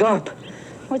T.S. Garp.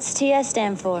 What's TS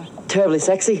stand for? Terribly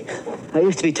sexy. I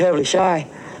used to be terribly shy,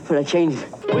 but I changed.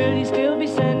 Will you still be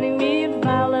sending me a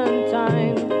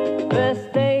Valentine?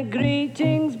 Birthday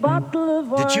greetings, bottle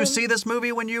of wine. Did you see this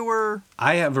movie when you were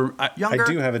younger? I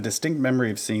do have a distinct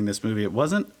memory of seeing this movie. It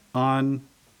wasn't in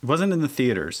the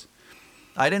theaters.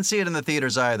 I didn't see it in the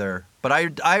theaters either, but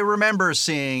I remember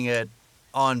seeing it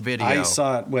on video. I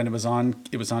saw it when it was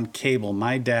on cable.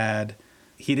 My dad,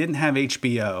 he didn't have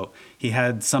HBO. He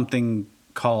had something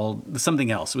called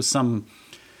something else. It was some.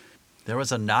 There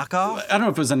was a knockoff? I don't know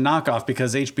if it was a knockoff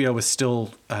because HBO was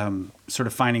still sort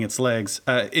of finding its legs.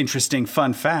 Interesting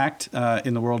fun fact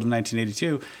in the world of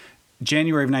 1982,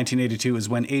 January of 1982 is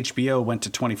when HBO went to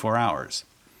 24 hours.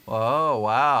 Oh,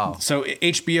 wow. So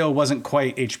HBO wasn't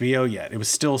quite HBO yet. It was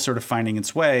still sort of finding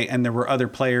its way, and there were other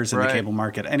players in the cable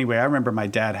market. Anyway, I remember my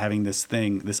dad having this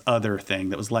other thing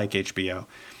that was like HBO.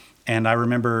 And I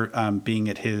remember being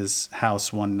at his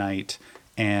house one night,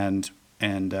 and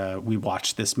we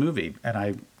watched this movie. And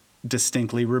I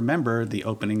distinctly remember the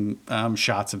opening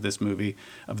shots of this movie,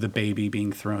 of the baby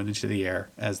being thrown into the air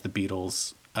as the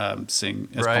Beatles sing,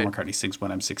 as Paul McCartney sings When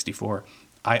I'm 64.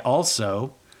 I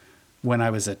also, when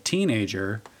I was a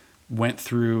teenager, went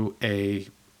through a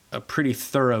pretty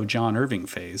thorough John Irving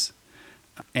phase,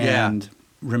 and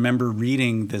remember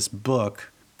reading this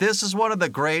book. This is one of the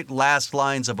great last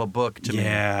lines of a book to me.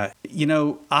 Yeah. You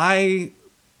know, I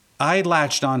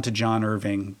latched on to John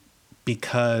Irving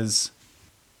because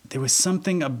there was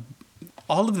something,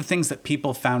 all of the things that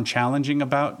people found challenging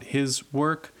about his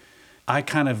work, I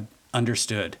kind of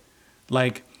understood.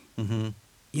 Like, you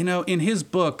know, in his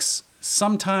books,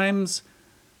 sometimes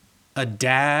a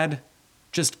dad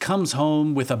just comes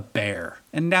home with a bear,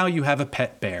 and now you have a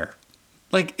pet bear.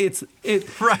 Like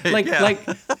right, like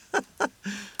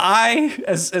I,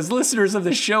 as listeners of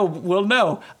the show will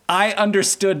know, I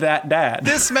understood that dad.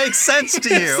 This makes sense to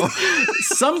you.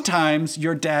 Sometimes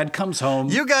your dad comes home.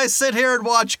 You guys sit here and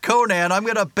watch Conan. I'm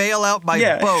gonna bail out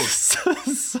my boat.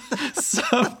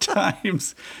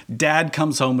 Sometimes dad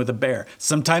comes home with a bear.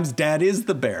 Sometimes dad is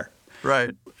the bear.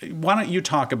 Right. Why don't you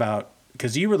talk about,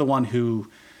 because you were the one who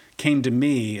came to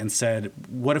me and said,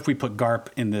 what if we put Garp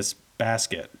in this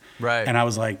basket? Right. And I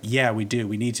was like, yeah, we do.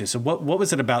 We need to. So what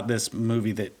was it about this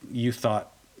movie that you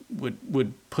thought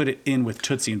would put it in with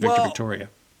Tootsie and Victor Victoria?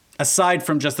 Aside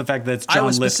from just the fact that it's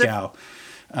John Lithgow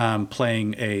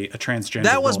playing a transgender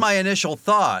That was role. my initial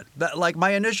thought.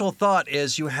 My initial thought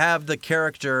is you have the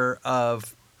character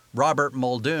of Robert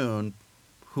Muldoon,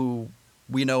 who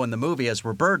we know in the movie as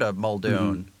Roberta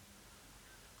Muldoon,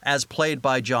 as played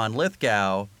by John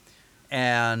Lithgow.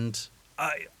 And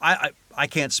I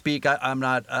can't speak. I'm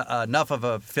not enough of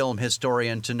a film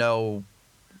historian to know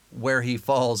where he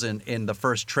falls in the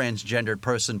first transgendered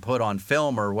person put on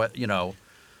film, or what, you know,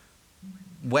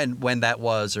 when that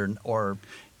was, or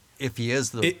if he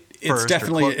is the first.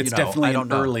 It's definitely I don't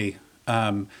know. early.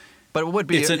 But it would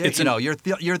be. It's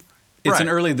an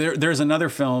early. There's another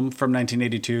film from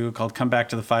 1982 called "Come Back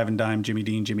to the Five and Dime," Jimmy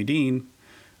Dean,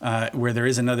 where there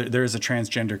is a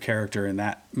transgender character in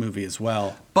that movie as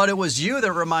well. But it was you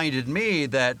that reminded me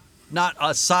that, not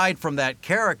aside from that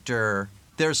character,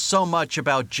 there's so much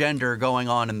about gender going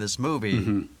on in this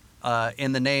movie,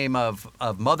 in the name of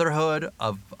motherhood,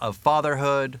 of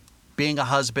fatherhood, being a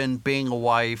husband, being a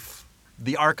wife,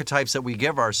 the archetypes that we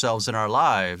give ourselves in our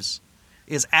lives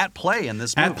is at play in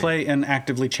this movie. At play and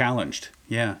actively challenged.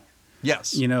 Yeah.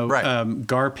 Yes. You know, right.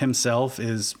 Garp himself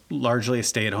is largely a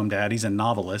stay-at-home dad. He's a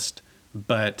novelist,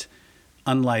 but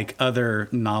unlike other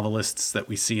novelists that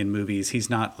we see in movies, he's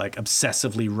not like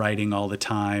obsessively writing all the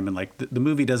time. And like the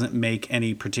movie doesn't make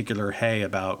any particular hay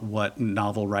about what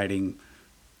novel writing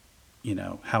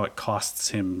how it costs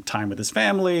him time with his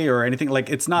family or anything. Like,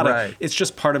 it's not it's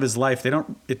just part of his life.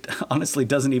 It honestly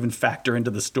doesn't even factor into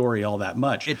the story all that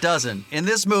much. It doesn't. In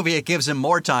this movie, it gives him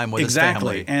more time with his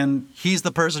family. And he's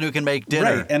the person who can make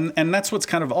dinner. Right. And that's what's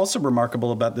kind of also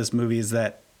remarkable about this movie is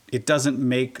that it doesn't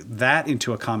make that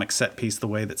into a comic set piece the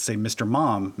way that, say, Mr.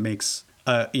 Mom makes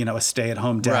a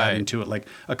stay-at-home dad into like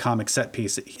a comic set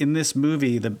piece. In this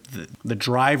movie, the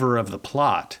driver of the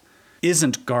plot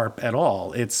isn't Garp at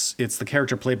all. It's the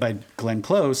character played by Glenn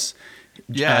Close.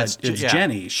 It's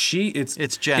Jenny.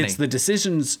 It's Jenny. It's the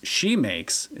decisions she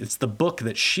makes. It's the book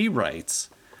that she writes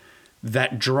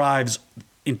that drives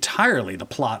entirely the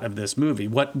plot of this movie.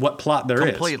 What plot there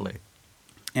is. Completely.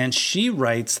 And she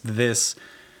writes this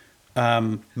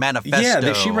manifesto.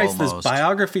 Yeah, she writes this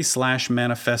biography /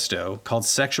 manifesto called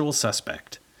Sexual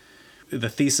Suspect. The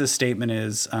thesis statement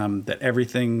is that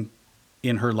everything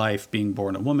in her life, being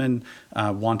born a woman,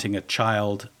 wanting a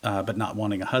child, but not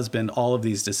wanting a husband, all of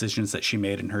these decisions that she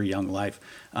made in her young life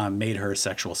made her a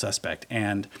sexual suspect.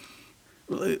 And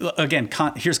again,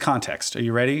 here's context. Are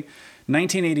you ready?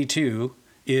 1982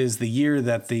 is the year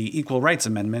that the Equal Rights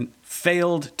Amendment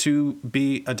failed to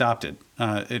be adopted.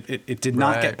 It did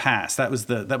not get passed. That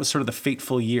was sort of the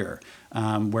fateful year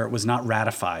where it was not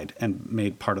ratified and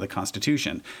made part of the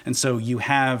Constitution. And so you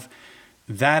have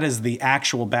that as the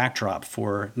actual backdrop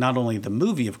for not only the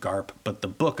movie of Garp, but the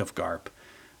book of Garp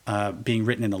being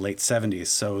written in the late 70s.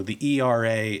 So the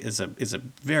ERA is a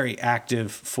very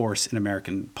active force in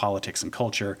American politics and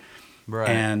culture. Right.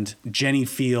 And Jenny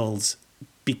Fields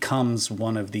becomes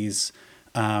one of these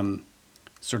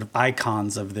sort of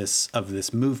icons of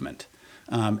this movement.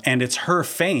 And it's her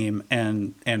fame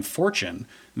and fortune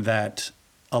that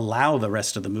allow the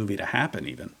rest of the movie to happen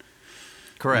even.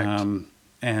 Correct.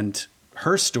 And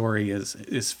her story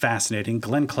is fascinating.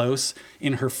 Glenn Close,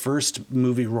 in her first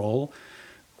movie role,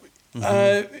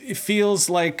 it feels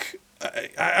like,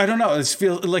 I don't know, it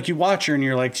feels like you watch her and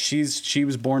you're like, she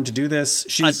was born to do this.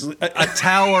 She's a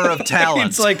tower of talent.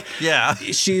 It's like,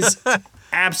 she's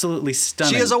absolutely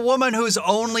stunning. She is a woman who's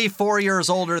only 4 years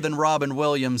older than Robin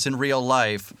Williams in real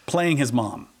life. Playing his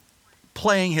mom.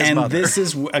 Playing his mother.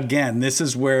 And this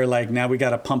is where, like, now we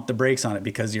got to pump the brakes on it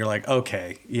because you're like,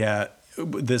 okay, yeah,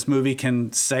 this movie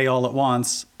can say all it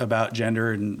wants about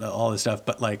gender and all this stuff,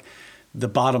 but like the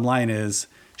bottom line is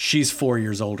she's 4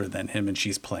 years older than him and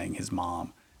she's playing his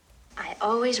mom. I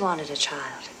always wanted a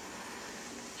child.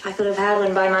 If I could have had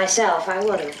one by myself, I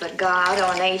would have, but God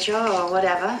or nature or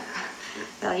whatever.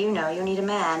 Well, you need a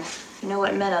man. You know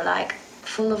what men are like,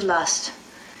 full of lust.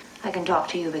 I can talk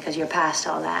to you because you're past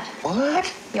all that.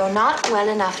 What? You're not well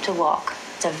enough to walk.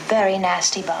 It's a very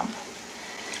nasty bump.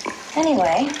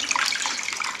 Anyway,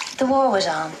 the war was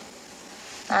on.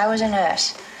 I was a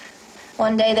nurse.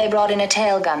 One day they brought in a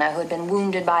tail gunner who had been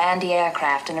wounded by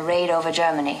anti-aircraft in a raid over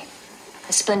Germany.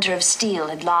 A splinter of steel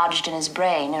had lodged in his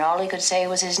brain, and all he could say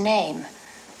was his name,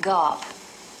 Garp.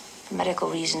 For medical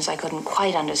reasons I couldn't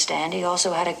quite understand, he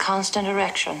also had a constant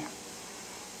erection.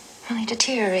 Well, he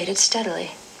deteriorated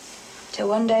steadily. Till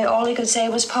one day all he could say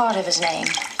was part of his name,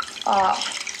 Arp.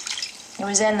 It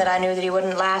was then that I knew that he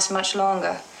wouldn't last much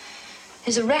longer.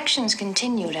 His erections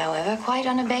continued, however, quite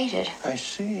unabated. I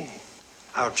see.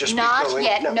 I'll just Not be going...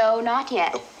 yet. No, not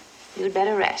yet. Oh. You'd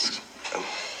better rest.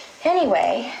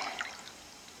 Anyway,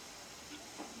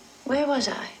 where was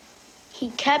I?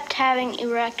 He kept having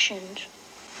erections.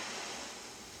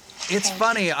 It's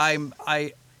funny.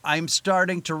 I'm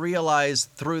starting to realize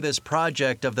through this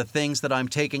project of the things that I'm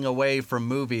taking away from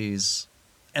movies,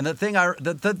 and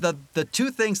the two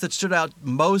things that stood out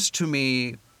most to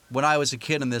me when I was a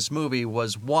kid in this movie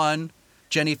was, one,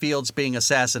 Jenny Fields being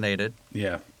assassinated.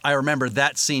 Yeah. I remember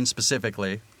that scene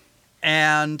specifically.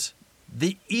 And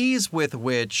the ease with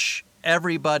which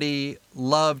everybody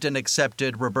loved and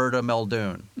accepted Roberta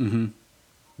Muldoon. Mm-hmm.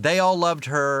 They all loved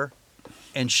her,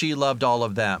 and she loved all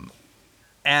of them.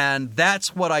 And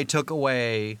that's what I took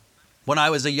away when I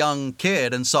was a young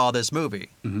kid and saw this movie.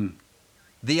 Mm-hmm.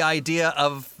 The idea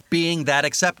of being that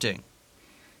accepting,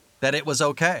 that it was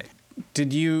okay.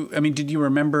 Did you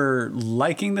remember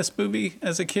liking this movie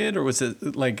as a kid, or was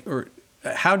it like, or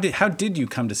how did you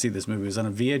come to see this movie? Was it on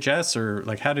a VHS, or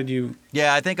like, how did you?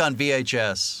 Yeah, I think on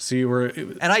VHS. So you were,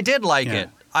 and I did like it.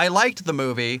 I liked the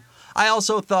movie. I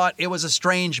also thought it was a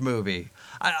strange movie.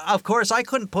 Of course, I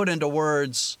couldn't put into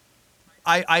words.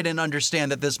 I didn't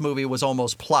understand that this movie was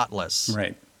almost plotless.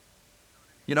 Right.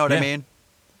 You know what I mean?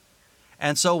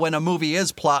 And so when a movie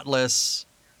is plotless,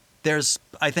 there's,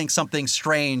 I think, something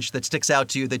strange that sticks out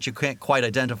to you that you can't quite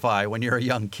identify when you're a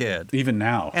young kid. Even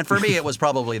now. And for me, it was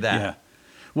probably that. Yeah.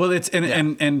 Well, it's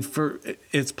and for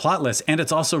it's plotless, and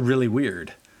it's also really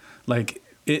weird. Like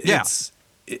it's.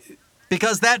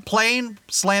 Because that plane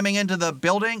slamming into the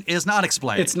building is not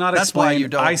explained. It's not That's explained. why you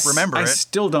don't remember it. I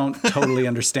still don't totally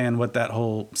understand what that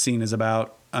whole scene is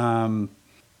about.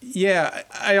 Yeah,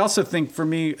 I also think for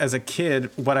me as a kid,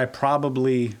 I'm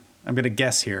going to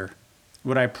guess here,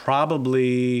 what I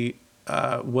probably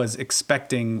was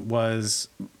expecting was,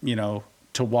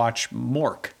 to watch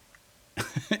Mork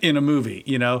in a movie,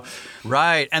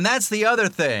 Right. And that's the other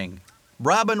thing.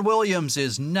 Robin Williams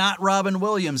is not Robin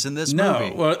Williams in this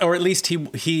movie. No, or at least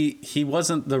he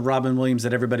wasn't the Robin Williams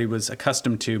that everybody was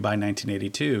accustomed to by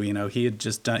 1982. He had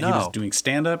just done. He was doing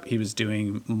stand-up. He was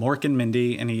doing Mork and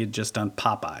Mindy, and he had just done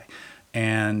Popeye,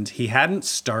 and he hadn't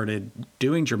started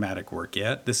doing dramatic work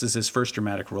yet. This is his first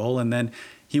dramatic role, and then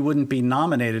he wouldn't be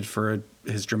nominated for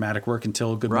his dramatic work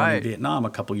until Good Morning Vietnam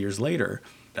a couple years later.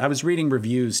 I was reading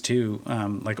reviews too,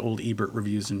 like old Ebert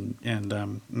reviews and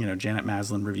Janet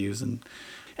Maslin reviews, and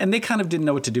they kind of didn't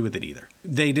know what to do with it either.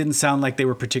 They didn't sound like they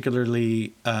were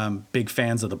particularly big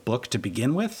fans of the book to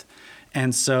begin with,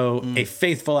 and so a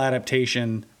faithful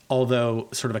adaptation, although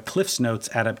sort of a Cliff's Notes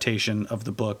adaptation of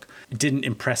the book, didn't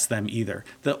impress them either.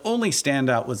 The only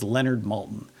standout was Leonard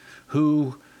Maltin,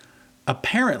 who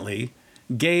apparently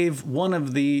gave one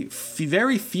of the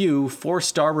very few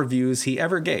 4-star reviews he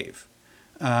ever gave.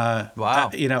 Wow.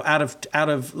 Out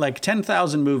of like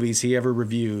 10,000 movies he ever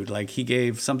reviewed, like he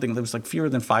gave something that was like fewer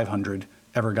than 500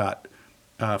 ever got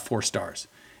 4 stars.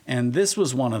 And this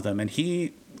was one of them. And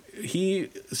he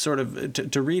sort of,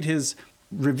 to read his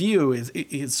review,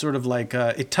 it's sort of like,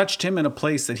 it touched him in a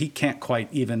place that he can't quite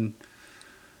even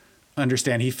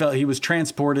understand. He felt he was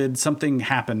transported. Something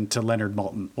happened to Leonard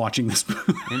Maltin watching this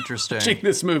movie. Interesting. Watching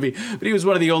this movie, but he was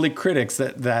one of the only critics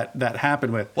that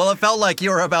happened with. Well, it felt like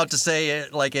you were about to say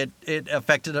it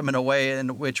affected him in a way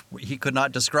in which he could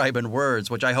not describe in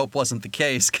words, which I hope wasn't the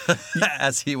case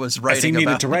as he was writing. As he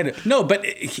needed to write it. No, but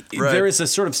there is a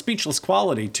sort of speechless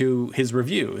quality to his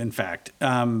review. In fact,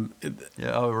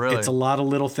 really? It's a lot of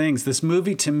little things. This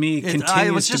movie to me continues to be.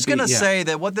 I was just going to say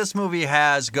that what this movie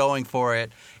has going for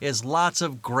it is lots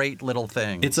of great little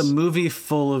things. It's a movie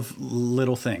full of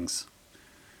little things.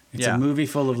 It's a movie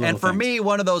full of little things. And for me,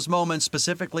 one of those moments,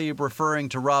 specifically referring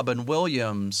to Robin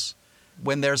Williams,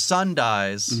 when their son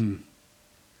dies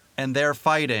and they're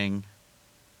fighting,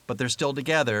 but they're still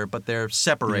together, but they're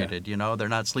separated, they're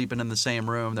not sleeping in the same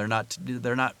room. They're not,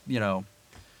 they're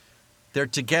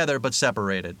together, but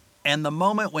separated. And the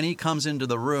moment when he comes into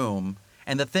the room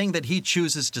and the thing that he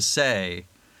chooses to say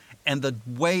and the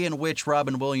way in which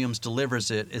Robin Williams delivers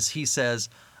it is he says,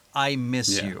 "I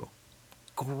miss you."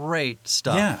 Great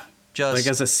stuff. Yeah. Just like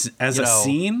as a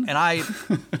scene. And I,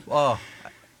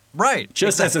 right.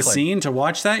 Just exactly. as a scene to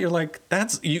watch that, you're like,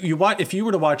 that's you watch. If you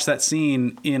were to watch that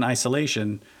scene in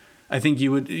isolation, I think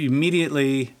you would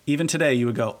immediately, even today, you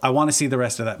would go, I want to see the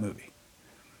rest of that movie.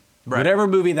 Right. Whatever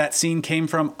movie that scene came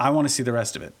from, I want to see the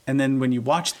rest of it. And then when you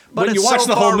watch, when you watch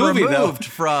the whole movie, though,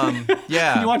 from when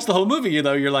you watch the whole movie,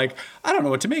 you're like, I don't know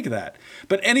what to make of that.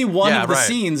 But any one of the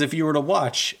scenes, if you were to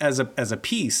watch as a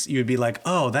piece, you'd be like,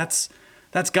 oh, that's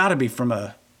got to be from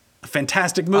a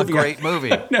fantastic movie, a great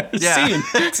movie. I've never seen.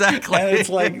 Exactly. And it's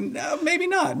like, no, maybe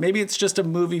not. Maybe it's just a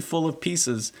movie full of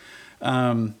pieces.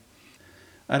 I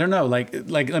don't know. Like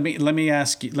let me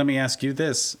ask you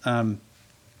this.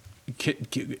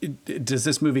 Does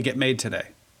this movie get made today?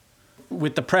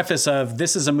 With the preface of,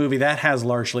 this is a movie that has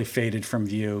largely faded from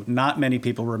view. Not many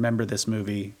people remember this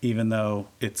movie, even though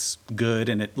it's good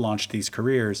and it launched these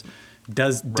careers.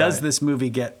 Does this movie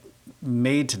get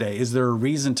made today? Is there a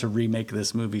reason to remake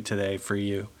this movie today for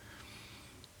you?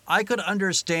 I could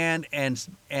understand and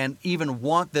even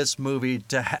want this movie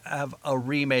to have a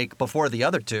remake before the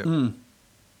other two.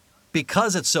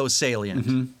 Because it's so salient.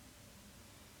 Mm-hmm.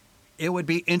 It would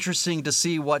be interesting to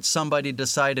see what somebody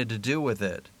decided to do with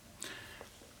it.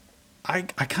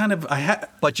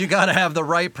 But you got to have the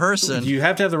right person. You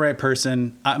have to have the right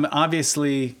person.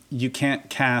 Obviously, you can't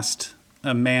cast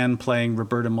a man playing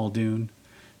Roberta Muldoon,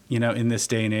 in this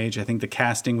day and age. I think the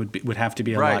casting would have to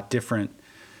be a lot different.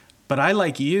 But I,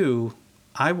 like you,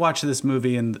 I watched this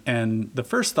movie and the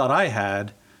first thought I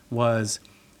had was,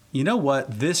 you know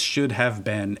what? This should have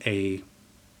been a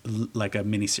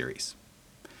miniseries.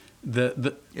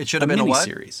 It should have been a what?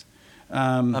 Miniseries.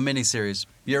 A miniseries.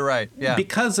 You're right. Yeah.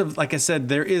 Because of, like I said,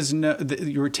 there is no.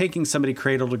 You were taking somebody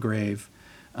cradle to grave.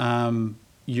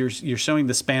 You're showing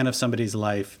the span of somebody's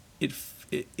life.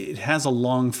 It has a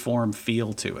long form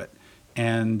feel to it,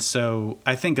 and so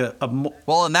I think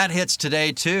well, and that hits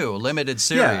today too. Limited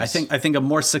series. Yeah, I think a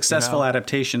more successful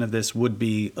adaptation of this would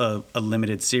be a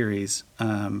limited series.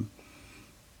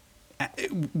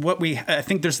 I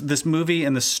think there's this movie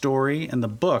and the story and the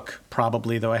book,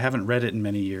 probably, though I haven't read it in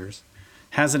many years,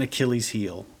 has an Achilles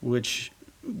heel, which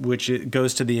it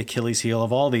goes to the Achilles heel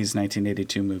of all these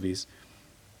 1982 movies.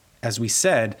 As we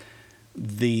said,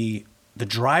 the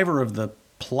driver of the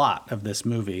plot of this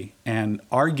movie, and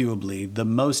arguably the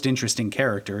most interesting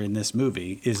character in this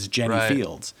movie, is Jenny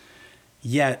Fields.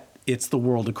 Yet it's the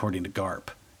world according to Garp,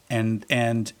 and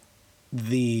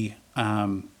the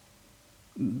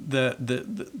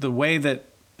way that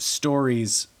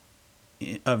stories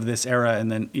of this era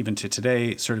and then even to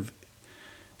today sort of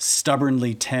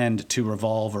stubbornly tend to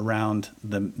revolve around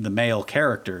the male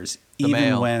characters,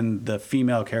 when the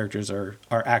female characters are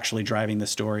actually driving the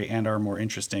story and are more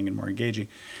interesting and more engaging.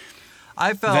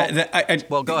 I felt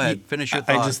well, go ahead, finish your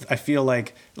thought. I feel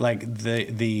like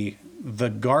the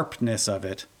Garpness of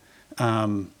it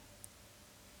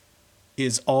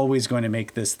is always going to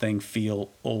make this thing feel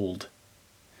old.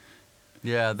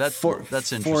 Yeah, that's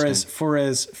interesting. For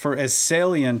as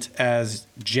salient as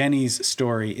Jenny's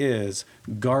story is,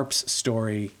 Garp's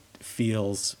story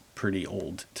feels pretty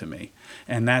old to me,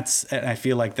 and I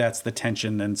feel like that's the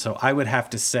tension. And so I would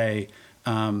have to say,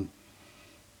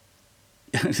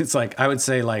 it's like I would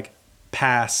say like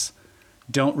pass,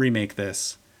 don't remake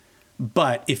this.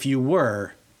 But if you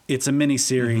were, it's a mini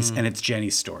series and it's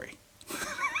Jenny's story.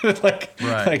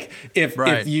 If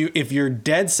you're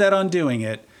dead set on doing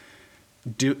it,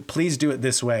 please do it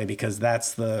this way, because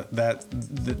there's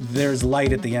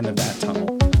light at the end of that tunnel.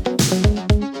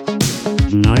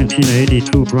 The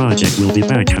 1982 project will be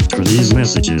back after these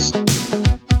messages.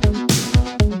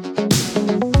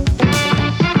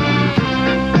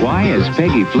 Why is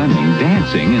Peggy Fleming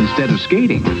dancing instead of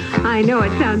skating? I know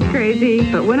it sounds crazy,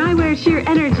 but when I wear sheer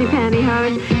energy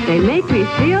pantyhose, they make me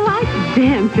feel like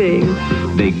dancing.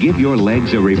 They give your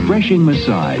legs a refreshing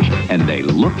massage, and they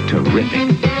look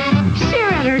terrific.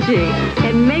 Sheer energy.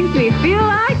 It makes me feel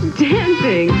like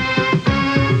dancing.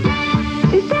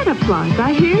 Is that applause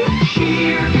I hear?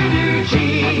 Sheer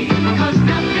energy, 'cause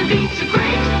nothing beats a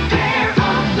great pair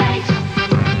of legs.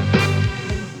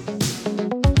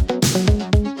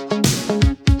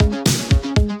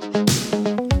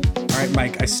 All right,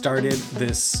 Mike, I started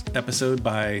this episode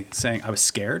by saying I was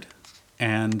scared,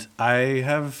 and I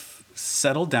have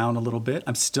settled down a little bit.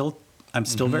 I'm still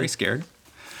very scared.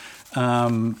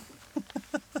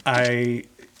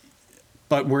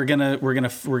 But we're gonna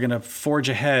forge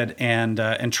ahead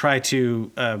and try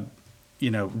to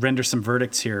render some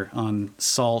verdicts here on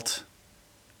salt,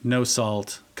 no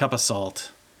salt, cup of salt.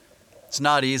 It's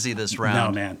not easy this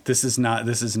round. No, man, this is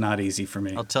not easy for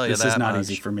me. I'll tell you this is not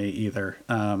easy for me either.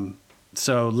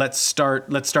 So let's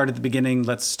start at the beginning.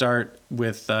 Let's start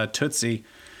with Tootsie.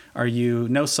 Are you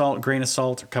no salt, grain of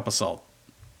salt, or cup of salt?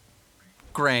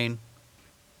 Grain.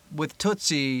 With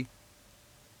Tootsie,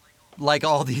 like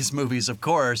all these movies, of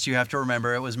course, you have to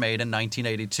remember it was made in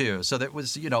 1982. So that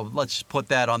was, let's put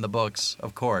that on the books,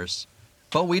 of course.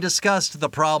 But we discussed the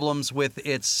problems with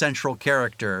its central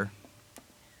character.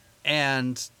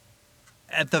 And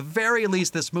at the very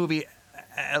least, this movie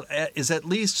is at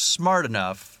least smart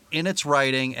enough in its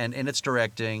writing and in its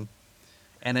directing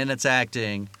and in its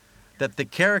acting that the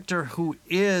character who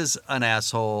is an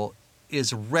asshole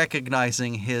is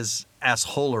recognizing his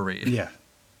assholery. Yeah.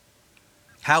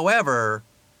 However,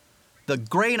 the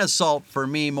grain of salt for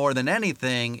me more than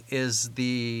anything is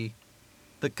the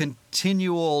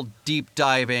continual deep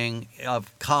diving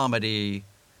of comedy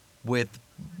with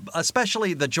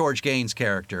especially the George Gaines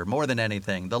character more than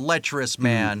anything, the lecherous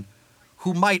man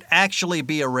who might actually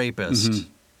be a rapist,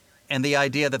 and the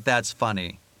idea that that's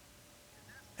funny.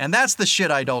 And that's the shit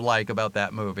I don't like about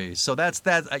that movie. So that's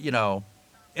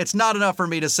it's not enough for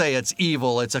me to say it's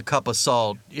evil, it's a cup of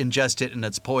salt, ingest it and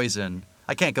it's poison.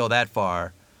 I can't go that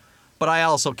far. But I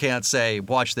also can't say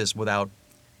watch this without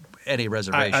any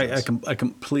reservations. I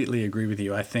completely agree with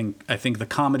you. I think the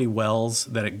comedy wells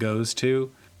that it goes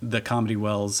to, the comedy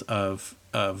wells of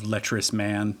lecherous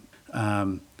man,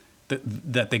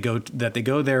 that they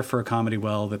go there for a comedy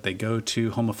well, that they go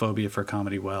to homophobia for a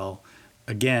comedy well.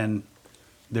 Again,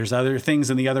 there's other things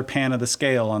in the other pan of the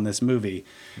scale on this movie.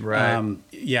 Right.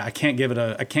 I can't give it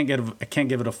a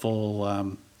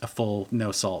full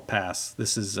no salt pass.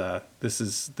 This is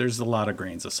there's a lot of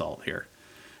grains of salt here.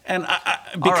 And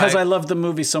because I love the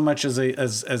movie so much as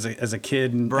a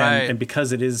kid, and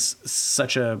because it is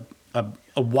such a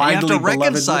widely you have to beloved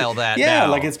reconcile movie. that. Yeah,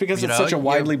 now, like it's because it's such a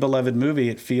widely beloved movie.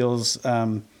 It feels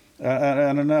I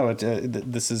don't know.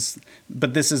 This is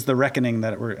the reckoning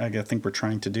that I think we're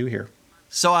trying to do here.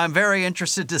 So I'm very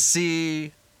interested to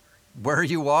see where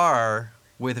you are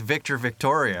with Victor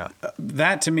Victoria.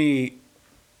 That to me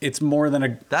it's more than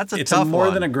a. That's a it's tough more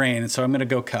one. than a grain. So I'm going to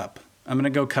go cup. I'm going to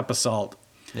go cup of salt.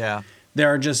 Yeah.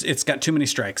 It's got too many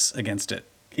strikes against it.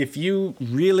 If you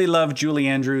really love Julie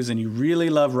Andrews and you really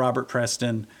love Robert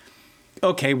Preston,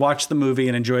 okay, watch the movie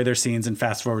and enjoy their scenes and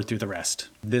fast forward through the rest.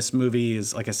 This movie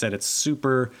is, like I said, it's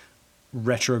super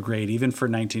retrograde, even for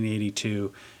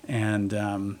 1982.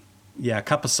 And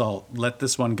cup of salt. Let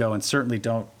this one go, and certainly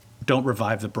don't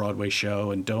revive the Broadway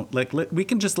show, and don't we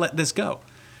can just let this go.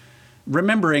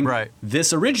 Remembering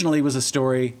this originally was a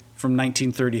story from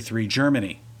 1933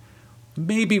 Germany.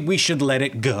 Maybe we should let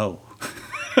it go.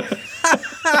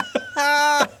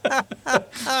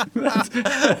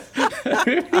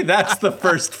 That's the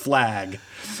first flag.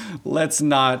 Let's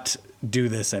not do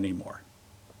this anymore.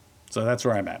 So that's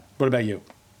where I'm at. What about you?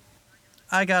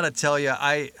 I gotta tell you,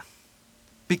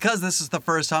 because this is the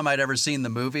first time I'd ever seen the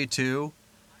movie too.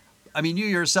 I mean, you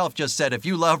yourself just said if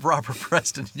you love Robert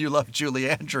Preston and you love Julie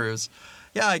Andrews,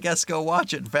 yeah, I guess go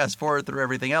watch it and fast forward through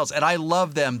everything else. And I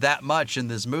love them that much in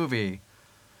this movie.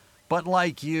 But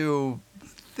like you,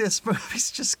 this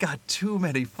movie's just got too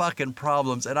many fucking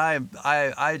problems. And I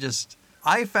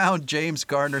found James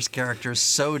Garner's character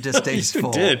so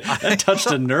distasteful. You did. That touched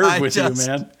a nerve with you,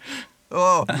 man.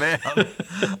 Oh, man.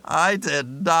 I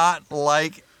did not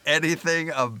like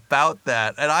anything about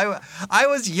that. And I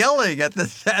was yelling at the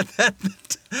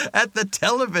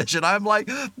television. I'm like,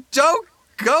 don't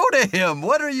go to him.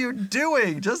 What are you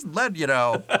doing? Just let,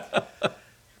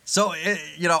 So,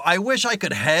 I wish I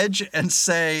could hedge and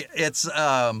say it's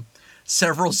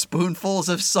several spoonfuls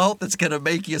of salt that's going to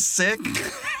make you sick.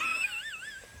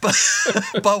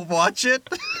 But watch it.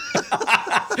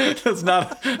 That's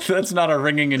not a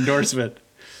ringing endorsement.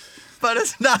 But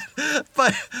it's not.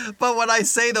 But when I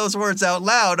say those words out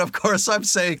loud, of course I'm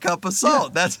saying cup of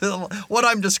salt. Yeah. That's what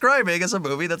I'm describing as a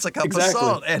movie that's a cup of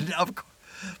salt. And of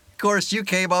course you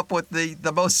came up with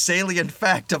the most salient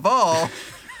fact of all.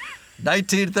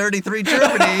 1933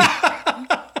 Germany.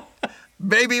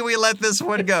 Maybe we let this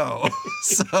one go.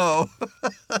 So,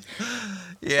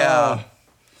 yeah.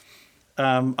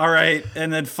 All right.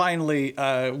 And then finally,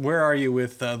 where are you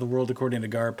with The World According to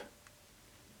Garp?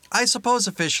 I suppose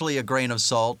officially a grain of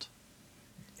salt.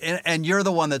 And you're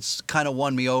the one that's kind of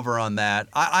won me over on that.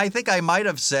 I think I might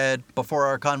have said, before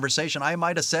our conversation, I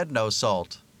might have said no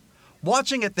salt.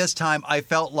 Watching it this time, I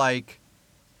felt like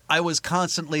I was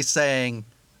constantly saying,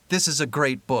 this is a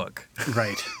great book.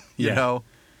 Right. You know?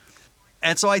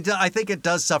 And so I think it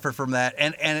does suffer from that.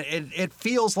 And it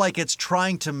feels like it's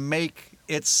trying to make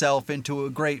itself into a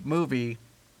great movie,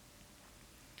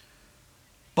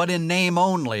 but in name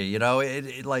only,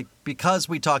 it like, because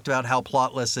we talked about how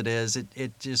plotless it is,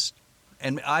 it just,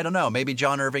 and I don't know, maybe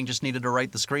John Irving just needed to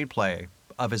write the screenplay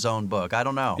of his own book. I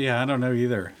don't know. Yeah, I don't know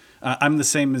either. I'm the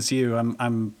same as you.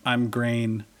 I'm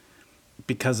grain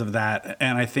because of that.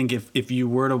 And I think if you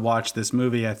were to watch this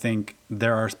movie, I think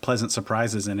there are pleasant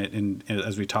surprises in it. And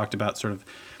as we talked about, sort of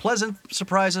pleasant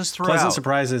surprises throughout. Pleasant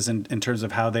surprises in terms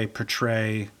of how they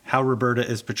portray, how Roberta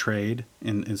is portrayed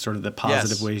in sort of the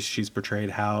positive ways she's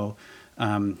portrayed, how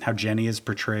Jenny is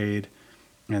portrayed,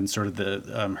 and sort of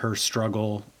the her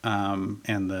struggle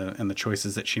and the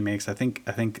choices that she makes. I think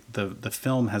the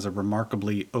film has a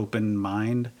remarkably open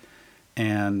mind,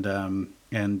 and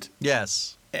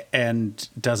yes. And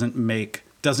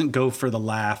doesn't go for the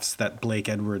laughs that Blake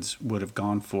Edwards would have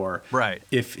gone for. Right.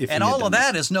 If and all of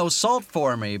that is no salt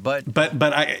for me, but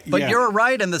yeah. You're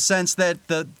right in the sense that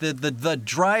the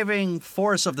driving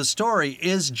force of the story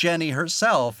is Jenny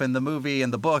herself, and the movie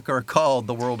and the book are called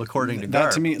The World According to Garp.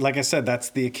 That to me, like I said, that's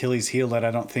the Achilles heel that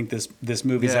I don't think this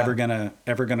movie's ever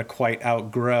gonna quite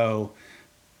outgrow.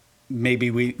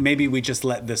 Maybe we just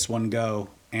let this one go,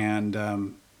 and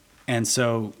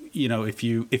so,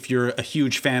 if you're a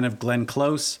huge fan of Glenn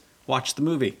Close, watch the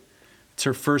movie. It's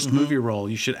her first movie role.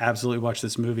 You should absolutely watch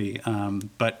this movie.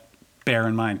 But bear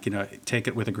in mind, take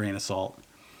it with a grain of salt.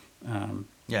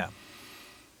 Yeah.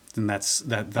 And that's all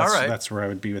right. That's where I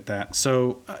would be with that.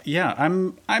 So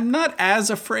I'm not as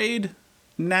afraid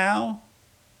now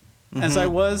as I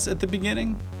was at the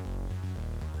beginning.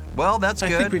 Well, that's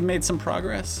good. I think we've made some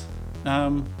progress.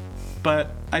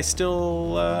 But I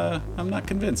still, I'm not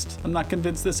convinced. I'm not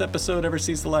convinced this episode ever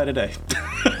sees the light of day. The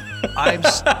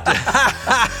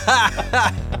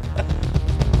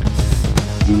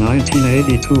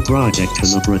 1982 Project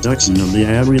is a production of the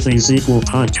Everything's Equal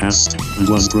podcast and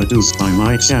was produced by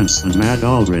Mike Chance and Matt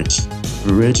Aldrich.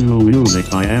 Original music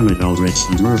by Emmett Aldrich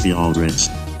and Murphy Aldrich.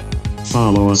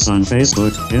 Follow us on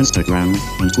Facebook, Instagram,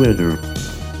 and Twitter.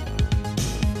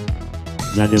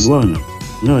 That is one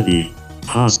nutty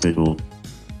hospital.